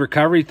speedy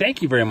recovery.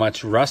 Thank you very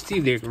much, Rusty.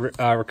 The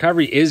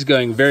recovery is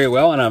going very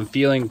well, and I'm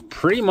feeling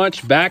pretty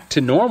much back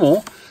to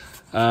normal.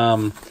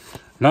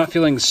 Not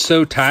feeling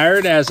so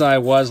tired as I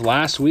was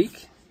last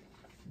week.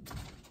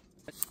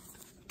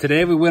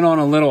 Today we went on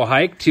a little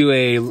hike to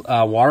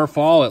a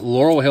waterfall at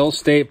Laurel Hill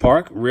State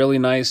Park. Really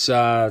nice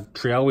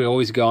trail. We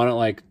always go on it,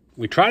 like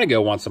we try to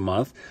go once a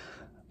month.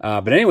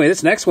 But anyway,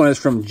 this next one is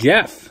from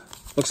Jeff.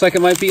 Looks like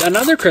it might be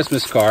another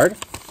Christmas card.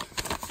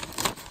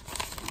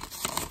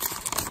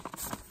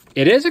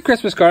 It is a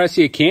Christmas card. I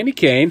see a candy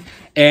cane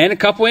and a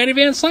couple Andy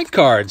Van Slyke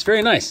cards.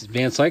 Very nice.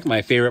 Van Slyke,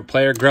 my favorite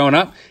player growing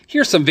up.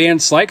 Here's some Van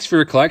Slykes for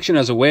your collection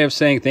as a way of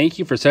saying thank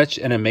you for such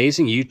an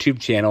amazing YouTube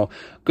channel.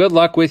 Good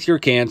luck with your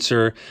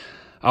cancer.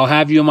 I'll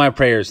have you in my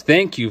prayers.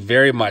 Thank you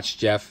very much,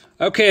 Jeff.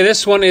 Okay,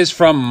 this one is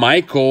from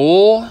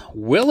Michael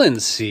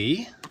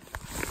Willinsey.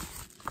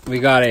 We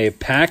got a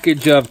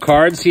package of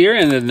cards here,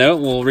 and the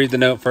note, we'll read the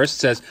note first. It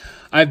says,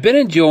 I've been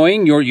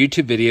enjoying your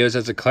YouTube videos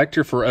as a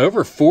collector for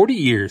over 40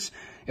 years.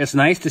 It's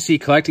nice to see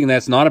collecting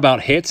that's not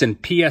about hits and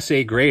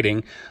PSA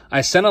grading.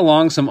 I sent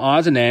along some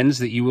odds and ends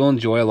that you will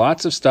enjoy.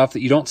 Lots of stuff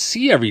that you don't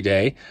see every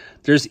day.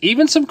 There's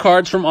even some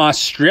cards from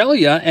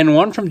Australia and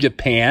one from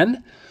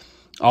Japan.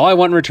 All I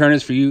want in return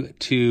is for you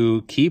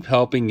to keep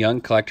helping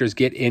young collectors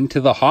get into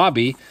the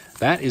hobby.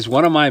 That is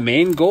one of my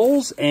main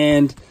goals,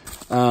 and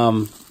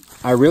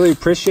I really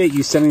appreciate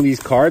you sending these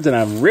cards, and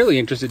I'm really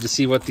interested to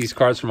see what these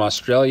cards from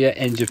Australia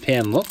and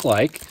Japan look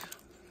like.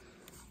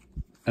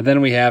 And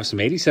then we have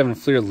some 87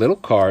 Fleer little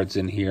cards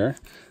in here.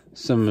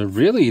 Some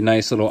really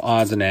nice little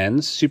odds and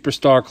ends.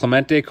 Superstar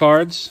Clemente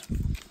cards.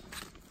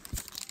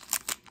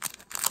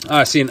 Oh,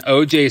 I see an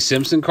O.J.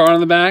 Simpson card on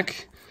the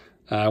back.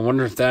 I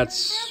wonder if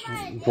that's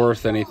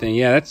worth anything.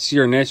 Yeah, that's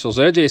your initials.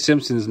 O.J.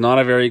 Simpson's not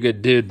a very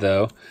good dude,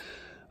 though.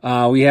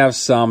 We have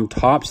some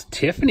Topps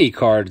Tiffany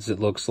cards, it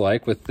looks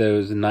like, with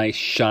those nice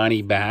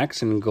shiny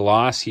backs and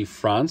glossy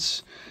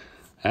fronts.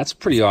 That's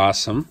pretty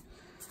awesome.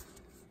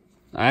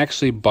 I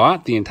actually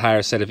bought the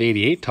entire set of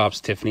 88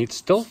 Topps Tiffany. It's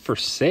still for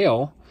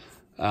sale.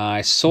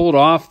 I sold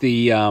off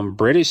the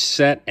British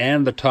set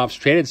and the Topps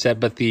Traded set,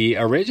 but the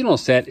original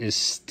set is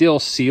still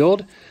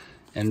sealed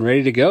and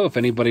ready to go if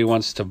anybody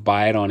wants to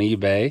buy it on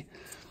eBay.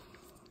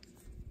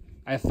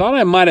 I thought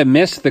I might have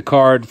missed the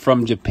card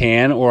from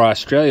Japan or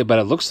Australia, but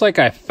it looks like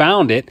I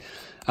found it.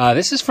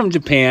 This is from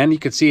Japan. You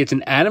can see it's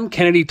an Adam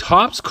Kennedy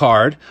Topps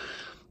card,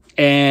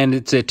 and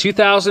it's a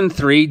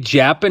 2003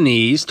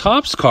 Japanese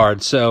Topps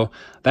card. So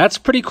that's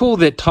pretty cool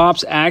that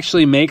Topps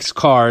actually makes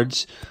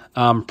cards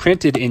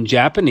printed in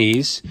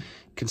Japanese. You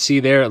can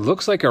see there it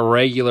looks like a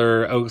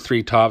regular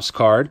 03 Topps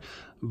card,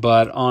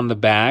 but on the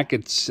back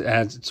it's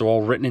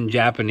all written in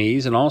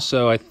Japanese, and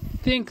also I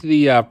think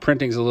the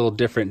printing's a little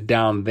different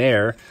down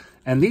there.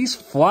 And these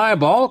fly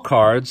ball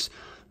cards,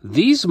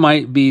 these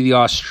might be the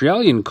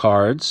Australian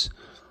cards.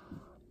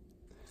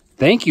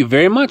 Thank you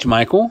very much,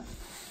 Michael.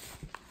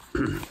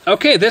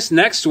 Okay, this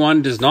next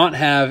one does not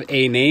have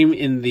a name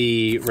in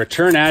the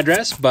return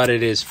address, but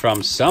it is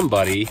from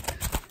somebody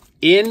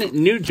in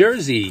New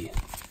Jersey.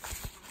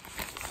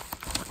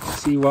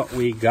 Let's see what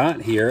we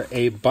got here.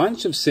 A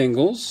bunch of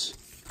singles.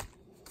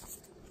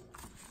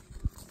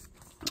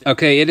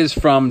 Okay, it is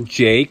from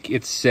Jake.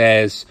 It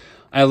says,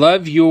 I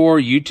love your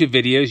YouTube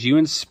videos. You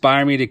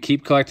inspire me to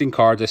keep collecting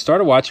cards. I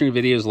started watching your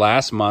videos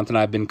last month, and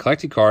I've been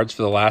collecting cards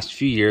for the last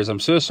few years. I'm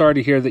so sorry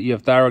to hear that you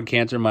have thyroid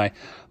cancer. My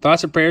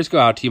thoughts and prayers go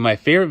out to you. My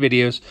favorite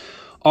videos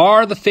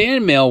are the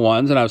fan mail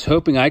ones, and I was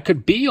hoping I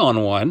could be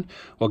on one.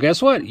 Well,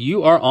 guess what?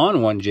 You are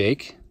on one,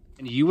 Jake.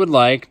 And you would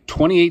like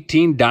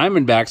 2018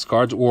 Diamondbacks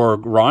cards or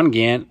Ron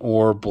Gant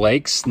or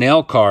Blake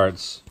Snell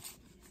cards.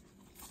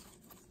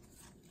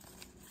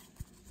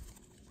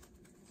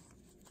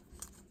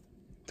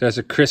 There's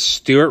a Chris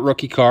Stewart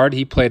rookie card.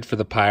 He played for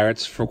the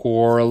Pirates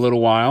for a little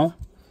while.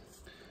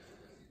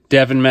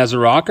 Devin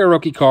Mesoraca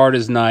rookie card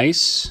is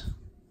nice.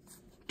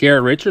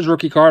 Garrett Richards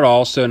rookie card,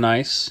 also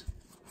nice.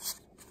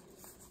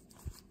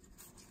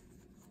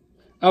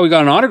 Oh, we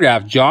got an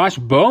autograph. Josh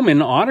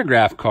Bowman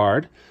autograph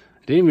card.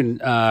 I didn't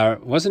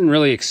even, wasn't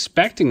really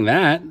expecting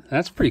that.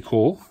 That's pretty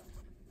cool.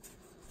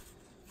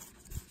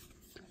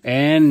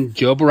 And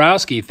Joe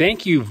Borowski,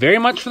 thank you very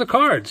much for the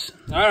cards.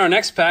 All right, our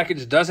next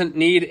package doesn't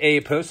need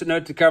a Post-it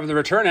note to cover the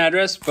return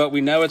address, but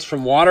we know it's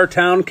from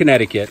Watertown,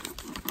 Connecticut.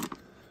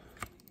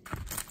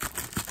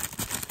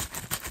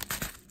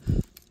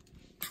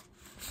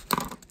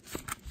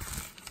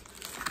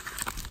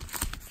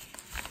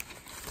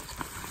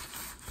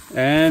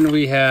 And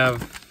we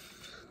have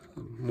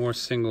more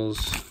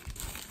singles.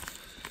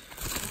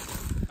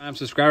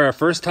 Subscriber, our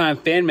first-time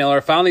fan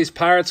mailer. Found these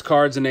Pirates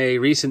cards in a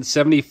recent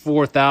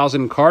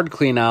 74,000 card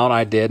clean-out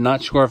I did.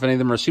 Not sure if any of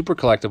them are super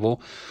collectible,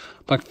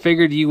 but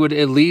figured you would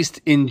at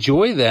least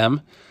enjoy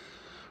them.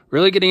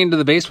 Really getting into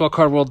the baseball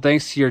card world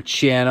thanks to your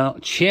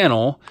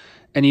channel,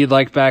 and you'd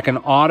like back an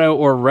auto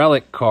or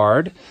relic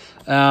card.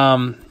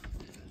 I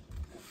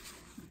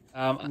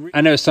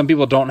know some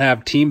people don't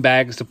have team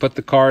bags to put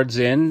the cards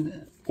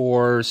in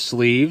or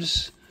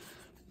sleeves.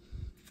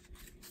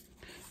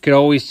 Could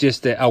always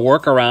just, a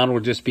workaround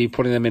would just be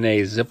putting them in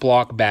a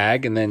Ziploc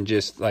bag and then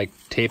just like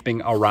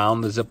taping around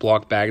the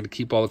Ziploc bag to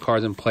keep all the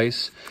cards in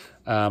place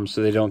so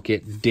they don't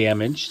get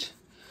damaged.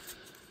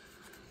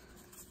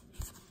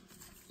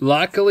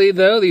 Luckily,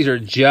 though, these are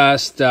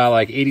just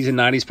like 80s and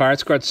 90s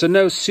Pirates cards, so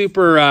no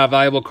super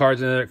valuable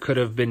cards in there that could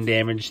have been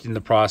damaged in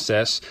the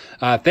process.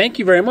 Thank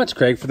you very much,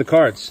 Craig, for the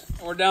cards.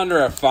 We're down to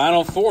our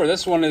final 4.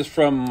 This one is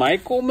from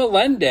Michael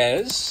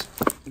Melendez.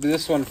 Do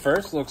this one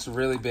first. Looks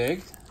really big.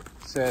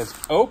 It says,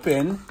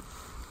 open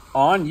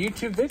on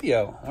YouTube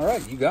video. All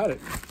right, you got it.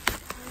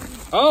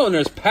 Oh, and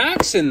there's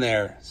packs in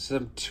there.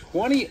 Some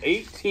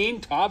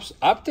 2018 Topps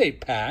Update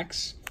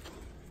packs.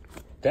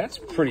 That's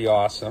pretty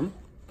awesome.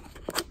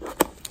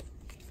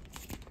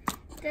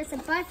 There's a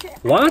bunch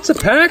of lots of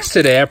packs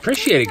today. I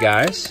appreciate it,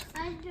 guys.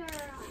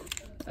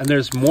 And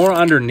there's more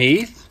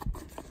underneath.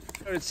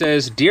 It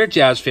says, Dear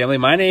Jazz family,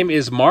 my name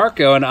is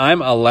Marco and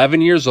I'm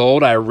 11 years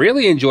old. I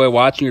really enjoy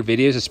watching your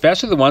videos,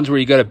 especially the ones where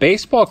you go to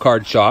baseball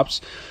card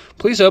shops.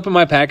 Please open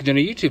my package in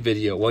a YouTube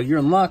video. Well, you're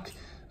in luck.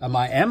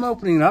 I am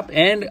opening it up,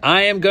 and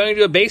I am going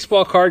to a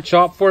baseball card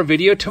shop for a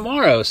video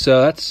tomorrow,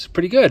 so that's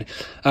pretty good.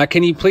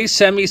 Can you please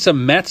send me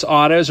some Mets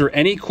autos or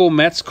any cool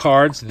Mets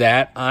cards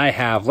that I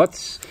have?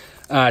 Let's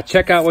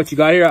check out what you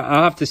got here.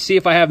 I'll have to see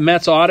if I have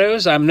Mets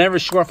autos. I'm never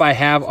sure if I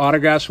have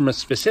autographs from a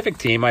specific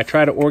team. I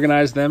try to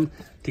organize them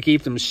to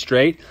keep them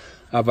straight,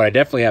 but I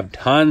definitely have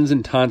tons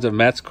and tons of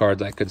Mets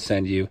cards I could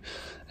send you.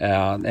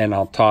 And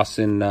I'll toss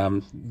in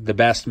the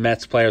best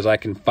Mets players I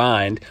can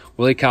find.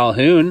 Willie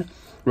Calhoun,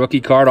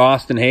 rookie card.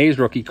 Austin Hayes,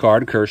 rookie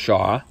card.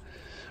 Kershaw.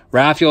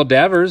 Rafael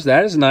Devers,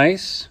 that is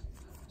nice.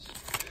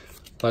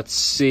 Let's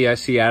see, I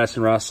see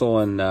Addison Russell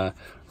and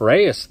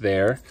Reyes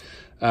there.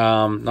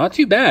 Not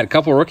too bad. A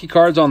couple rookie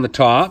cards on the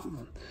top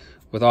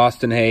with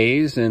Austin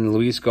Hayes and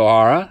Luis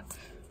Gohara.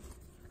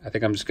 I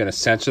think I'm just going to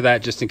censor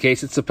that just in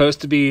case it's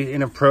supposed to be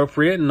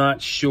inappropriate. I'm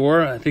not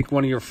sure. I think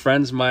one of your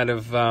friends might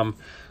have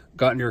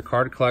gotten your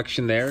card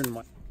collection there.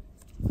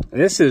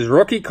 This is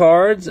rookie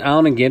cards,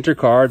 Allen and Ginter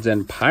cards,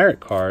 and Pirate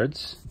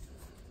cards.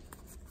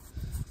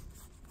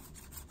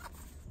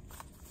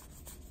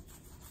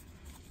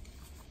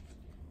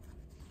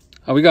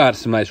 Oh, we got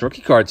some nice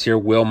rookie cards here.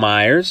 Will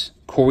Myers,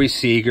 Corey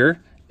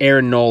Seager,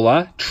 Aaron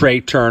Nola,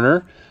 Trey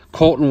Turner,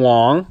 Colton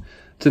Wong.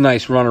 It's a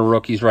nice run of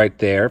rookies right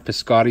there.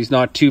 Piscotty's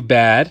not too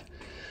bad.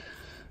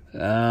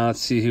 Let's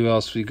see who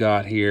else we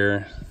got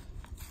here.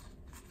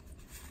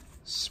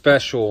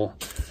 Special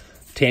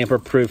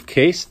tamper-proof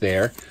case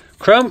there.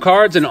 Chrome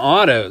cards and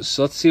autos.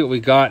 Let's see what we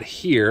got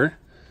here.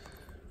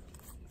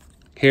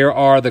 Here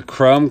are the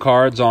Chrome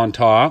cards on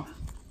top.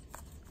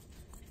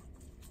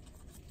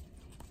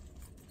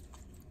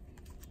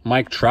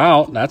 Mike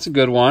Trout, that's a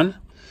good one.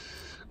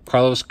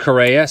 Carlos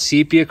Correa,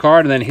 sepia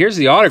card. And then here's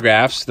the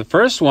autographs. The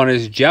first one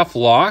is Jeff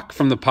Locke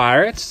from the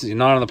Pirates. He's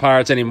not on the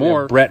Pirates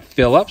anymore. Brett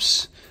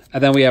Phillips.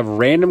 And then we have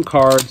random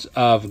cards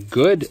of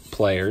good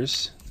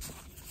players.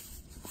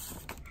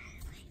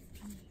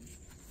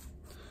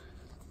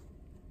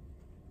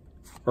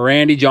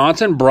 Randy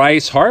Johnson,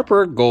 Bryce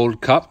Harper,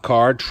 Gold Cup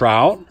card,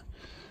 Trout.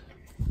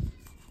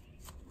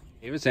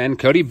 Davis and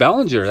Cody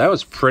Bellinger. That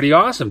was pretty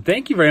awesome.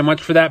 Thank you very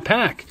much for that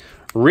pack.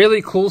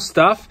 Really cool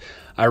stuff.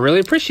 I really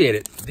appreciate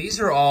it. These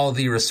are all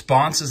the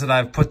responses that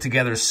I've put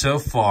together so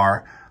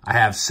far. I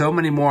have so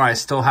many more I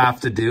still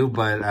have to do,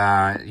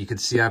 but you can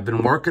see I've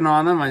been working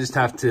on them. I just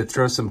have to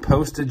throw some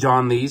postage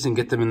on these and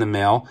get them in the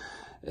mail.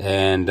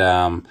 And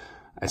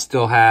I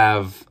still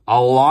have a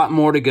lot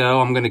more to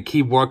go. I'm going to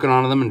keep working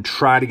on them and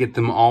try to get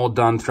them all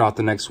done throughout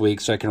the next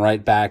week so I can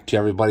write back to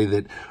everybody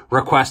that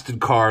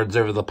requested cards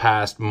over the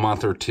past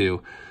month or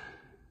two.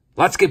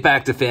 Let's get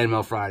back to Fan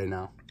Mail Friday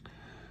now.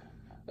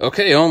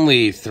 Okay,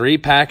 only 3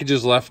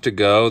 packages left to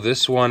go.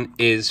 This one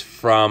is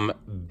from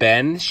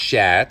Ben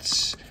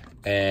Schatz,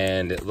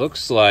 and it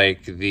looks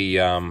like the,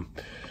 I don't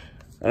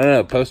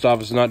know, post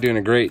office is not doing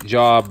a great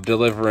job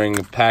delivering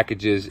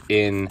packages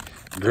in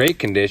great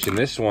condition.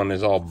 This one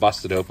is all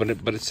busted open,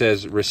 but it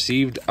says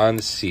received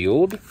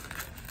unsealed.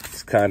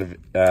 It's kind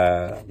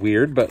of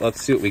weird, but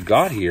let's see what we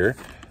got here.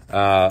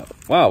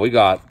 Wow, we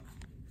got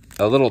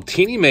a little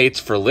Teeny Mates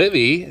for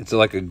Livy. It's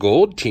like a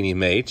gold Teeny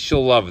Mates.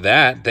 She'll love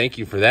that. Thank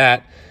you for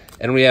that.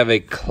 And we have a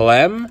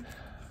Clem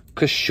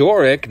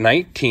Koshorik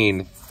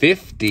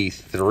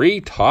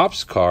 1953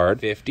 Topps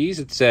card. 50s.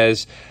 It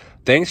says,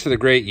 thanks for the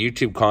great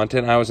YouTube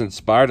content. I was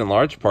inspired in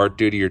large part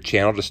due to your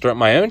channel to start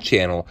my own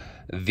channel,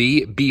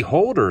 The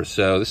Beholder.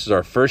 So this is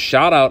our first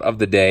shout out of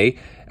the day.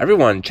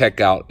 Everyone check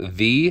out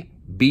The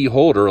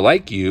Beholder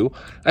like you.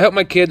 I hope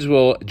my kids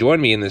will join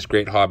me in this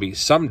great hobby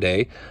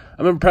someday.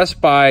 I'm impressed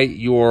by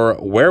your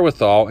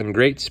wherewithal and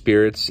great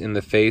spirits in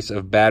the face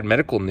of bad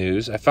medical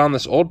news. I found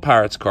this old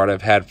Pirates card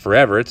I've had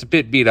forever. It's a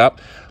bit beat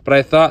up, but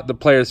I thought the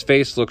player's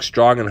face looked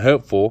strong and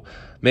hopeful.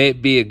 May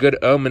it be a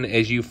good omen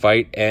as you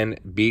fight and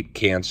beat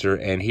cancer.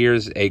 And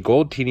here's a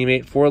gold teeny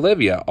mate for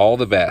Olivia. All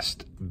the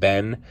best.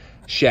 Ben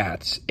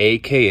Schatz,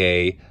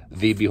 a.k.a.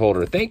 The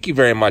Beholder. Thank you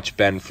very much,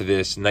 Ben, for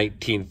this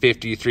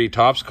 1953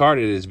 Topps card.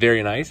 It is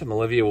very nice, and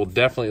Olivia will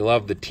definitely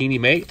love the teeny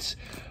mates.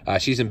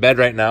 She's in bed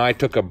right now. I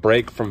took a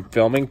break from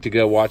filming to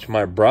go watch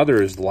my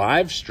brother's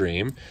live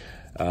stream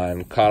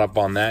and caught up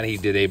on that. He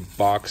did a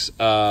box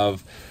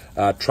of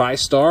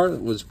TriStar.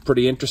 It was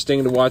pretty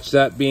interesting to watch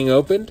that being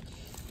opened.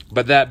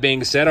 But that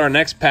being said, our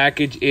next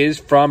package is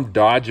from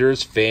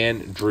Dodgers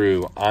fan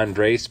Drew,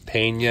 Andres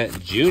Pena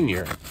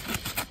Jr.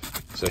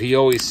 So he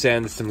always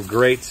sends some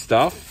great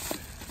stuff.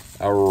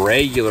 A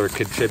regular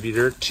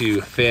contributor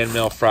to Fan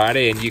Mail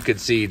Friday, and you can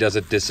see he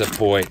doesn't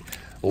disappoint.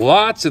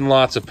 Lots and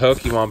lots of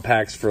Pokemon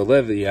packs for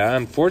Olivia.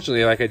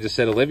 Unfortunately, like I just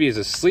said, Olivia's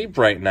asleep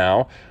right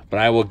now, but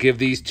I will give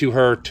these to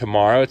her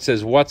tomorrow. It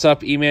says, "What's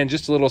up, E-Man?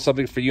 Just a little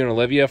something for you and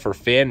Olivia for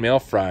Fan Mail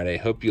Friday.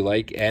 Hope you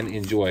like and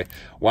enjoy."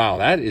 Wow,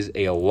 that is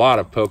a lot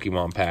of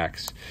Pokemon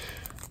packs.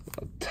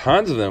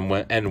 Tons of them.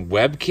 And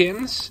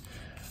Webkins.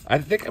 I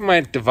think I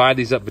might divide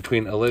these up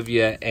between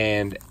Olivia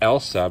and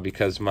Elsa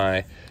because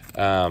my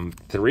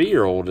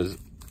 3-year-old is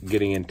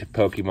getting into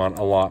Pokemon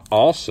a lot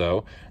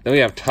also. Then we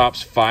have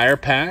Topps Fire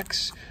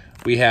Packs.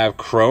 We have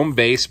Chrome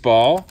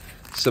Baseball.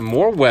 Some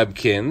more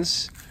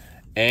Webkins.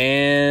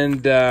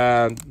 And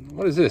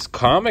what is this?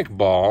 Comic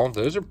Ball.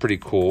 Those are pretty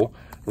cool.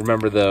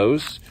 Remember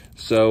those.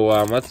 So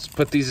let's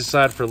put these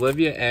aside for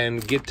Olivia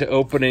and get to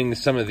opening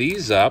some of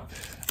these up.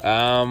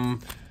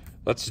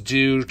 Let's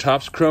do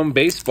Topps Chrome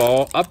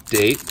Baseball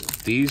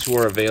update. These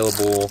were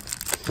available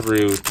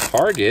through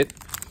Target.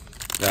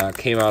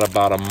 Came out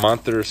about a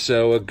month or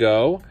so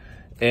ago.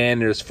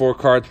 And there's 4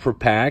 cards per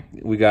pack.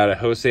 We got a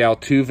Jose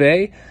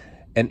Altuve,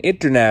 an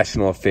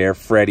international affair,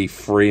 Freddie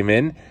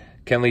Freeman,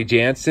 Kenley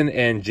Jansen,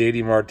 and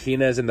JD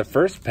Martinez in the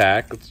first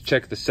pack. Let's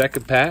check the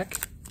second pack.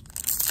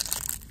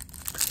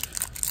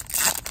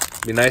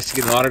 Be nice to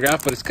get an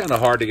autograph, but it's kind of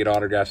hard to get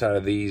autographs out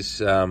of these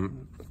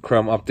Chrome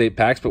update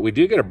packs. But we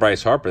do get a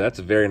Bryce Harper. That's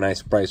a very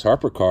nice Bryce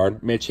Harper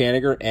card. Mitch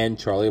Haniger and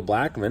Charlie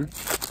Blackmon.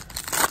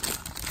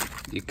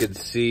 You could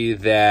see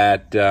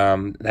that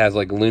it has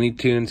like Looney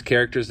Tunes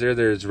characters there.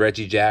 There's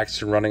Reggie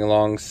Jackson running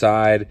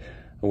alongside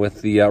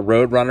with the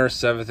Roadrunner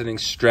 7th inning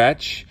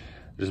stretch.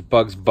 There's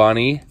Bugs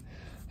Bunny.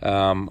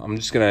 I'm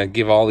just going to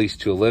give all these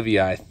to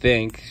Olivia, I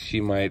think.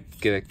 She might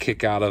get a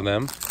kick out of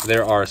them.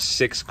 There are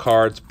 6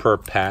 cards per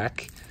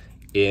pack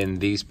in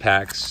these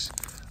packs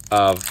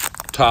of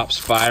Topps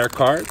Fire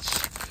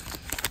cards.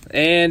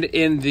 And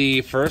in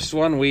the first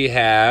one, we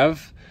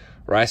have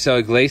Raisel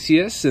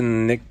Iglesias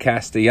and Nick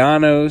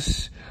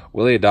Castellanos.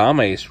 Willie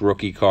Adames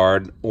rookie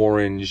card.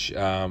 Orange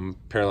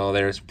parallel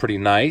there is pretty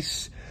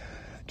nice.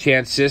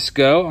 Chance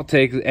Cisco, I'll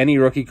take any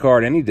rookie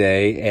card any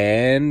day.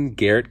 And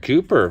Garrett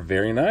Cooper,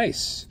 very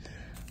nice.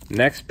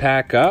 Next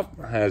pack up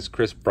has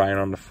Chris Bryant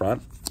on the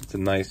front. It's a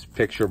nice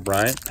picture of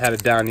Bryant. Had a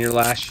down year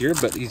last year,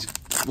 but he's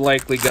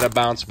likely going to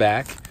bounce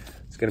back.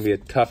 It's going to be a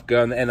tough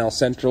go in the NL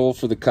Central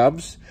for the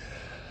Cubs.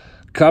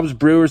 Cubs,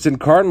 Brewers, and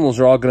Cardinals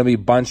are all going to be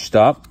bunched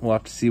up. We'll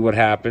have to see what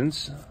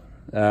happens.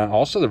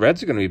 Also, the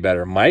Reds are going to be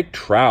better. Mike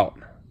Trout.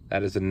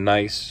 That is a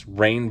nice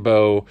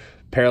rainbow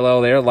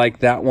parallel there. Like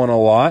that one a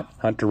lot.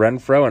 Hunter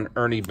Renfroe and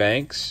Ernie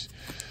Banks.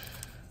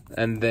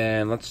 And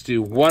then let's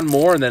do one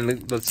more, and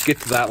then let's get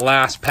to that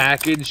last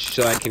package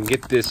so I can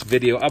get this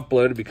video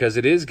uploaded because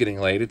it is getting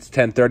late. It's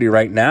 10:30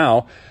 right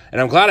now. And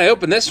I'm glad I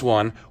opened this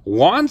one.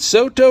 Juan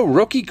Soto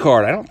rookie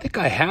card. I don't think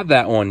I have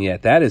that one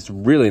yet. That is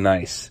really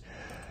nice.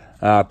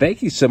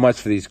 Thank you so much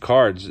for these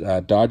cards.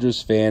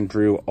 Dodgers fan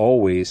Drew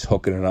always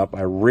hooking it up.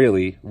 I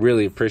really,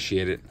 really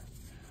appreciate it.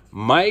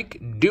 Mike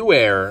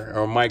Dwyer,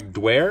 or Mike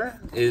Dwyer,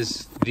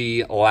 is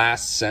the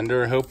last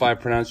sender. Hope I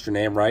pronounced your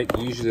name right.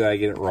 Usually I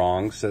get it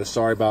wrong, so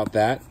sorry about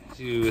that.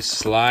 To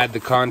slide the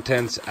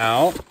contents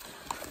out,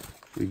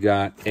 we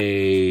got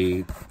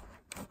a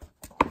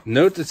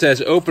note that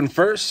says open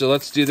first, so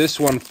let's do this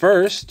one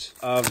first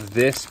of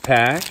this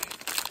pack.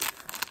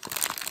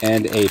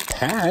 And a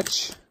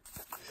patch.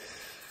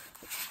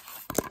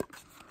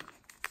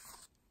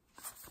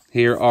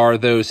 Here are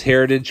those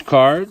Heritage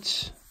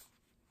cards.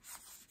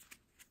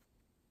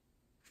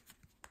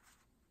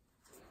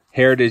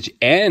 Heritage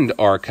and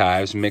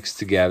Archives mixed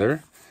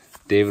together.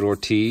 David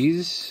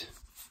Ortiz,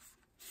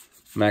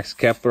 Max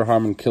Kepler,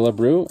 Harmon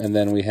Killebrew, and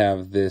then we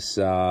have this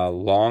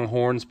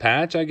Longhorns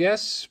patch, I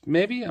guess,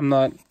 maybe? I'm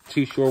not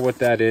too sure what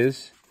that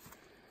is.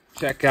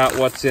 Check out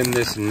what's in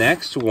this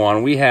next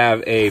one. We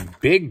have a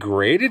big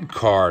graded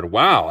card.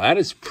 Wow, that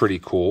is pretty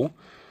cool.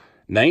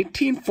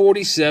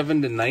 1947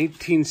 to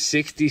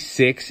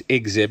 1966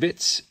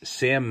 exhibits.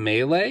 Sam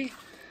Melee.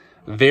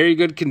 Very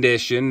good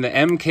condition. The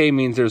MK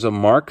means there's a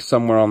mark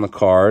somewhere on the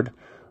card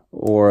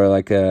or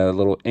like a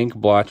little ink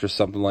blotch or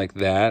something like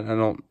that. I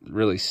don't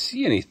really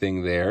see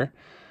anything there.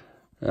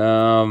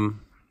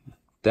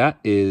 That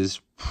is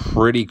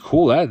pretty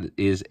cool. That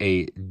is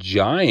a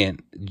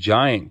giant,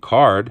 giant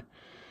card.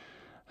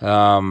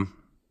 I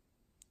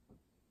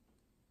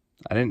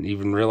didn't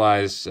even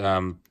realize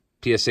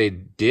PSA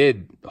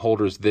did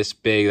holders this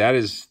big. That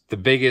is the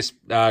biggest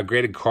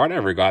graded card I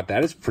ever got.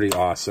 That is pretty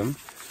awesome.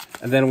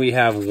 And then we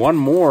have one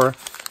more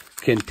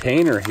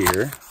container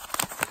here.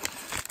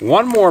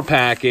 One more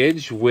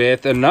package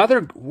with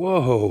another,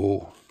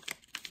 whoa,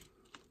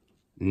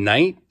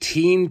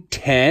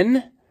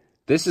 1910.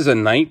 This is a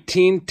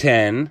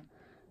 1910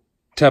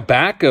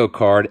 tobacco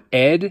card,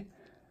 Ed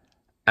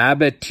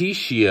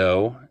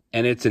Abaticio,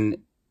 and it's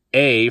an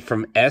A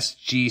from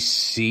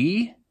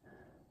SGC.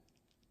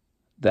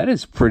 That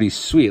is pretty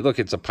sweet. Look,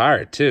 it's a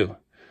pirate too.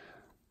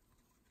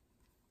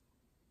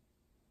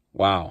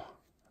 Wow.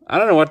 I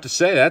don't know what to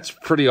say. That's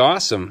pretty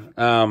awesome.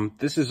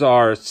 This is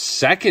our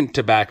second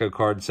tobacco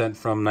card sent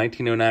from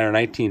 1909 or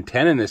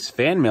 1910 in this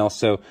fan mail.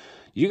 So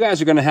you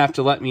guys are going to have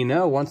to let me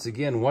know once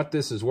again what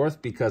this is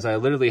worth, because I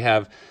literally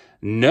have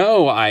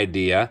no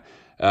idea.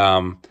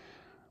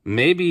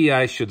 Maybe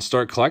I should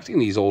start collecting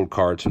these old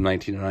cards from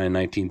 1909 and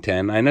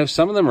 1910. I know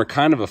some of them are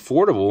kind of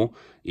affordable.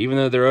 Even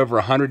though they're over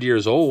 100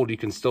 years old, you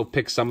can still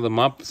pick some of them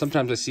up.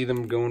 Sometimes I see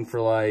them going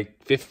for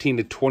like 15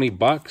 to 20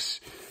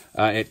 bucks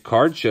at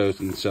card shows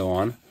and so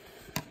on.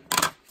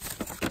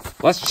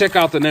 Let's check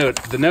out the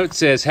note. The note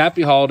says,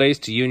 "Happy holidays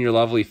to you and your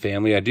lovely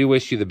family. I do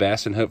wish you the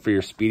best and hope for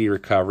your speedy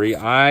recovery.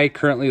 I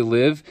currently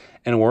live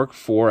and work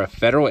for a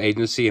federal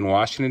agency in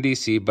Washington,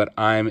 D.C., but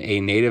I'm a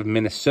native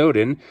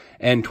Minnesotan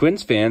and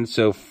Twins fan.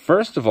 So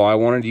first of all, I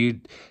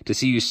wanted to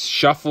see you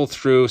shuffle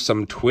through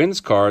some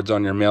Twins cards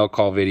on your mail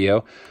call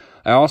video.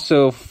 I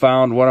also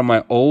found one of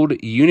my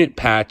old unit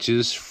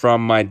patches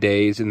from my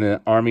days in the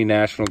Army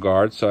National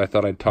Guard, so I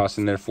thought I'd toss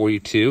in there for you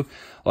too.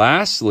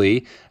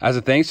 Lastly, as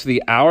a thanks for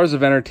the hours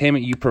of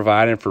entertainment you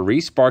provide and for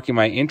re-sparking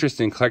my interest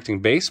in collecting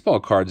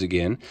baseball cards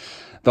again,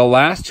 the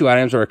last two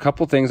items are a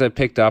couple things I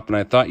picked up, and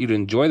I thought you'd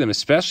enjoy them,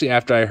 especially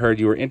after I heard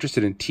you were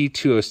interested in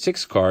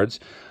T206 cards.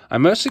 I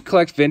mostly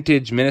collect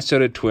vintage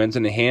Minnesota Twins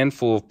and a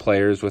handful of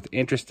players with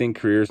interesting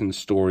careers and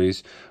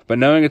stories, but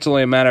knowing it's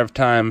only a matter of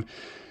time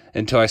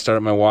until I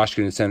start my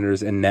Washington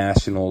Senators and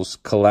Nationals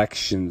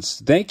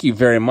collections." Thank you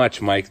very much,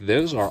 Mike.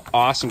 Those are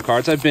awesome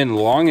cards. I've been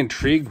long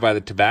intrigued by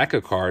the tobacco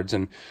cards,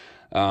 and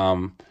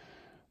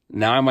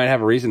now I might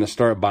have a reason to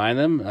start buying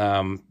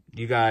them.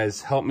 You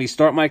guys helped me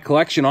start my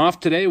collection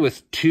off today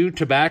with 2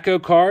 tobacco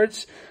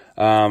cards.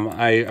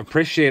 I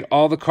appreciate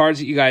all the cards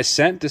that you guys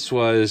sent. This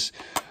was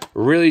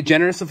really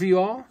generous of you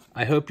all.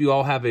 I hope you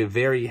all have a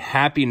very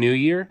happy new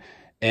year,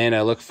 and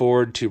I look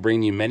forward to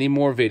bringing you many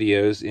more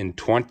videos in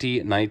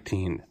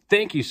 2019.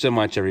 Thank you so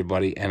much,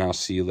 everybody, and I'll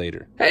see you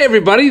later. Hey,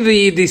 everybody,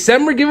 the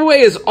December giveaway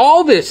is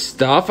all this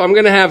stuff. I'm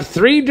going to have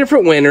 3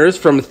 different winners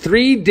from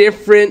 3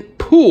 different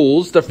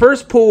pools. The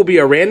first pool will be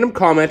a random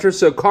commenter,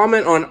 so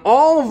comment on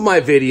all of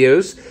my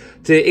videos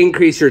to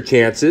increase your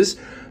chances.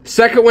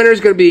 Second winner is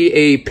going to be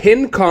a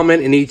pinned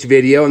comment in each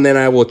video, and then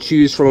I will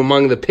choose from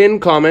among the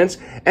pinned comments,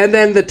 and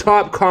then the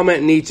top comment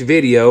in each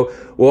video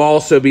will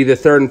also be the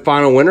third and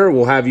final winner.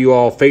 We'll have you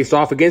all face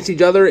off against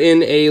each other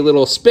in a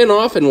little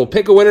spin-off, and we'll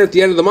pick a winner at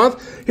the end of the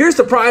month. Here's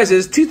the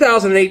prizes: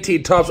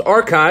 2018 Topps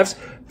Archives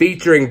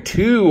featuring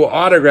 2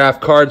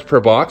 autographed cards per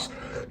box.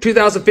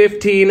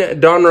 2015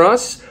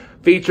 Donruss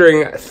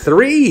featuring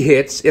 3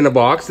 hits in a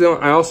box.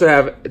 I also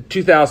have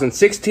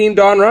 2016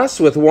 Donruss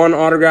with 1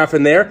 autograph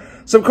in there.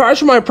 Some cards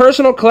from my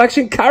personal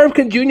collection: Cal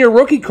Ripken Jr.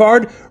 rookie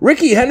card,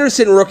 Ricky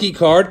Henderson rookie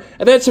card,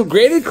 and then some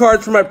graded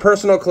cards from my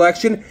personal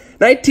collection.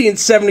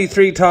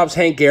 1973 Topps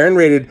Hank Aaron,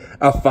 rated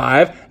a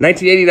 5.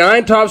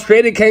 1989 Topps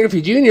graded Ken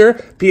Griffey Jr.,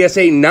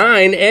 PSA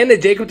 9, and a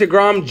Jacob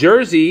deGrom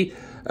jersey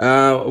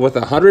with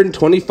a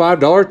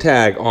 $125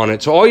 tag on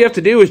it. So all you have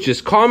to do is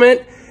just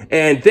comment,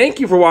 and thank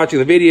you for watching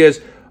the videos.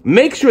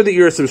 Make sure that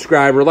you're a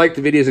subscriber, like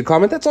the videos, and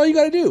comment. That's all you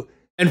got to do.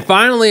 And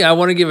finally, I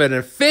want to give an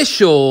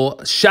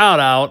official shout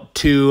out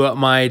to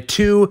my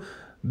 2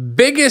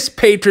 biggest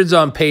patrons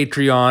on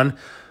Patreon.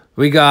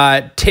 We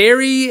got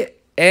Terry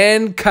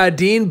and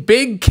Kadeen.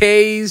 Big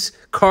K's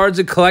Cards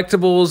and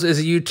Collectibles is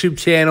a YouTube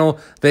channel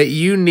that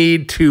you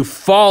need to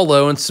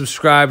follow and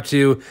subscribe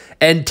to.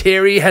 And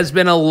Terry has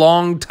been a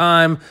long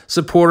time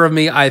supporter of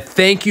me. I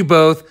thank you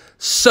both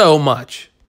so much.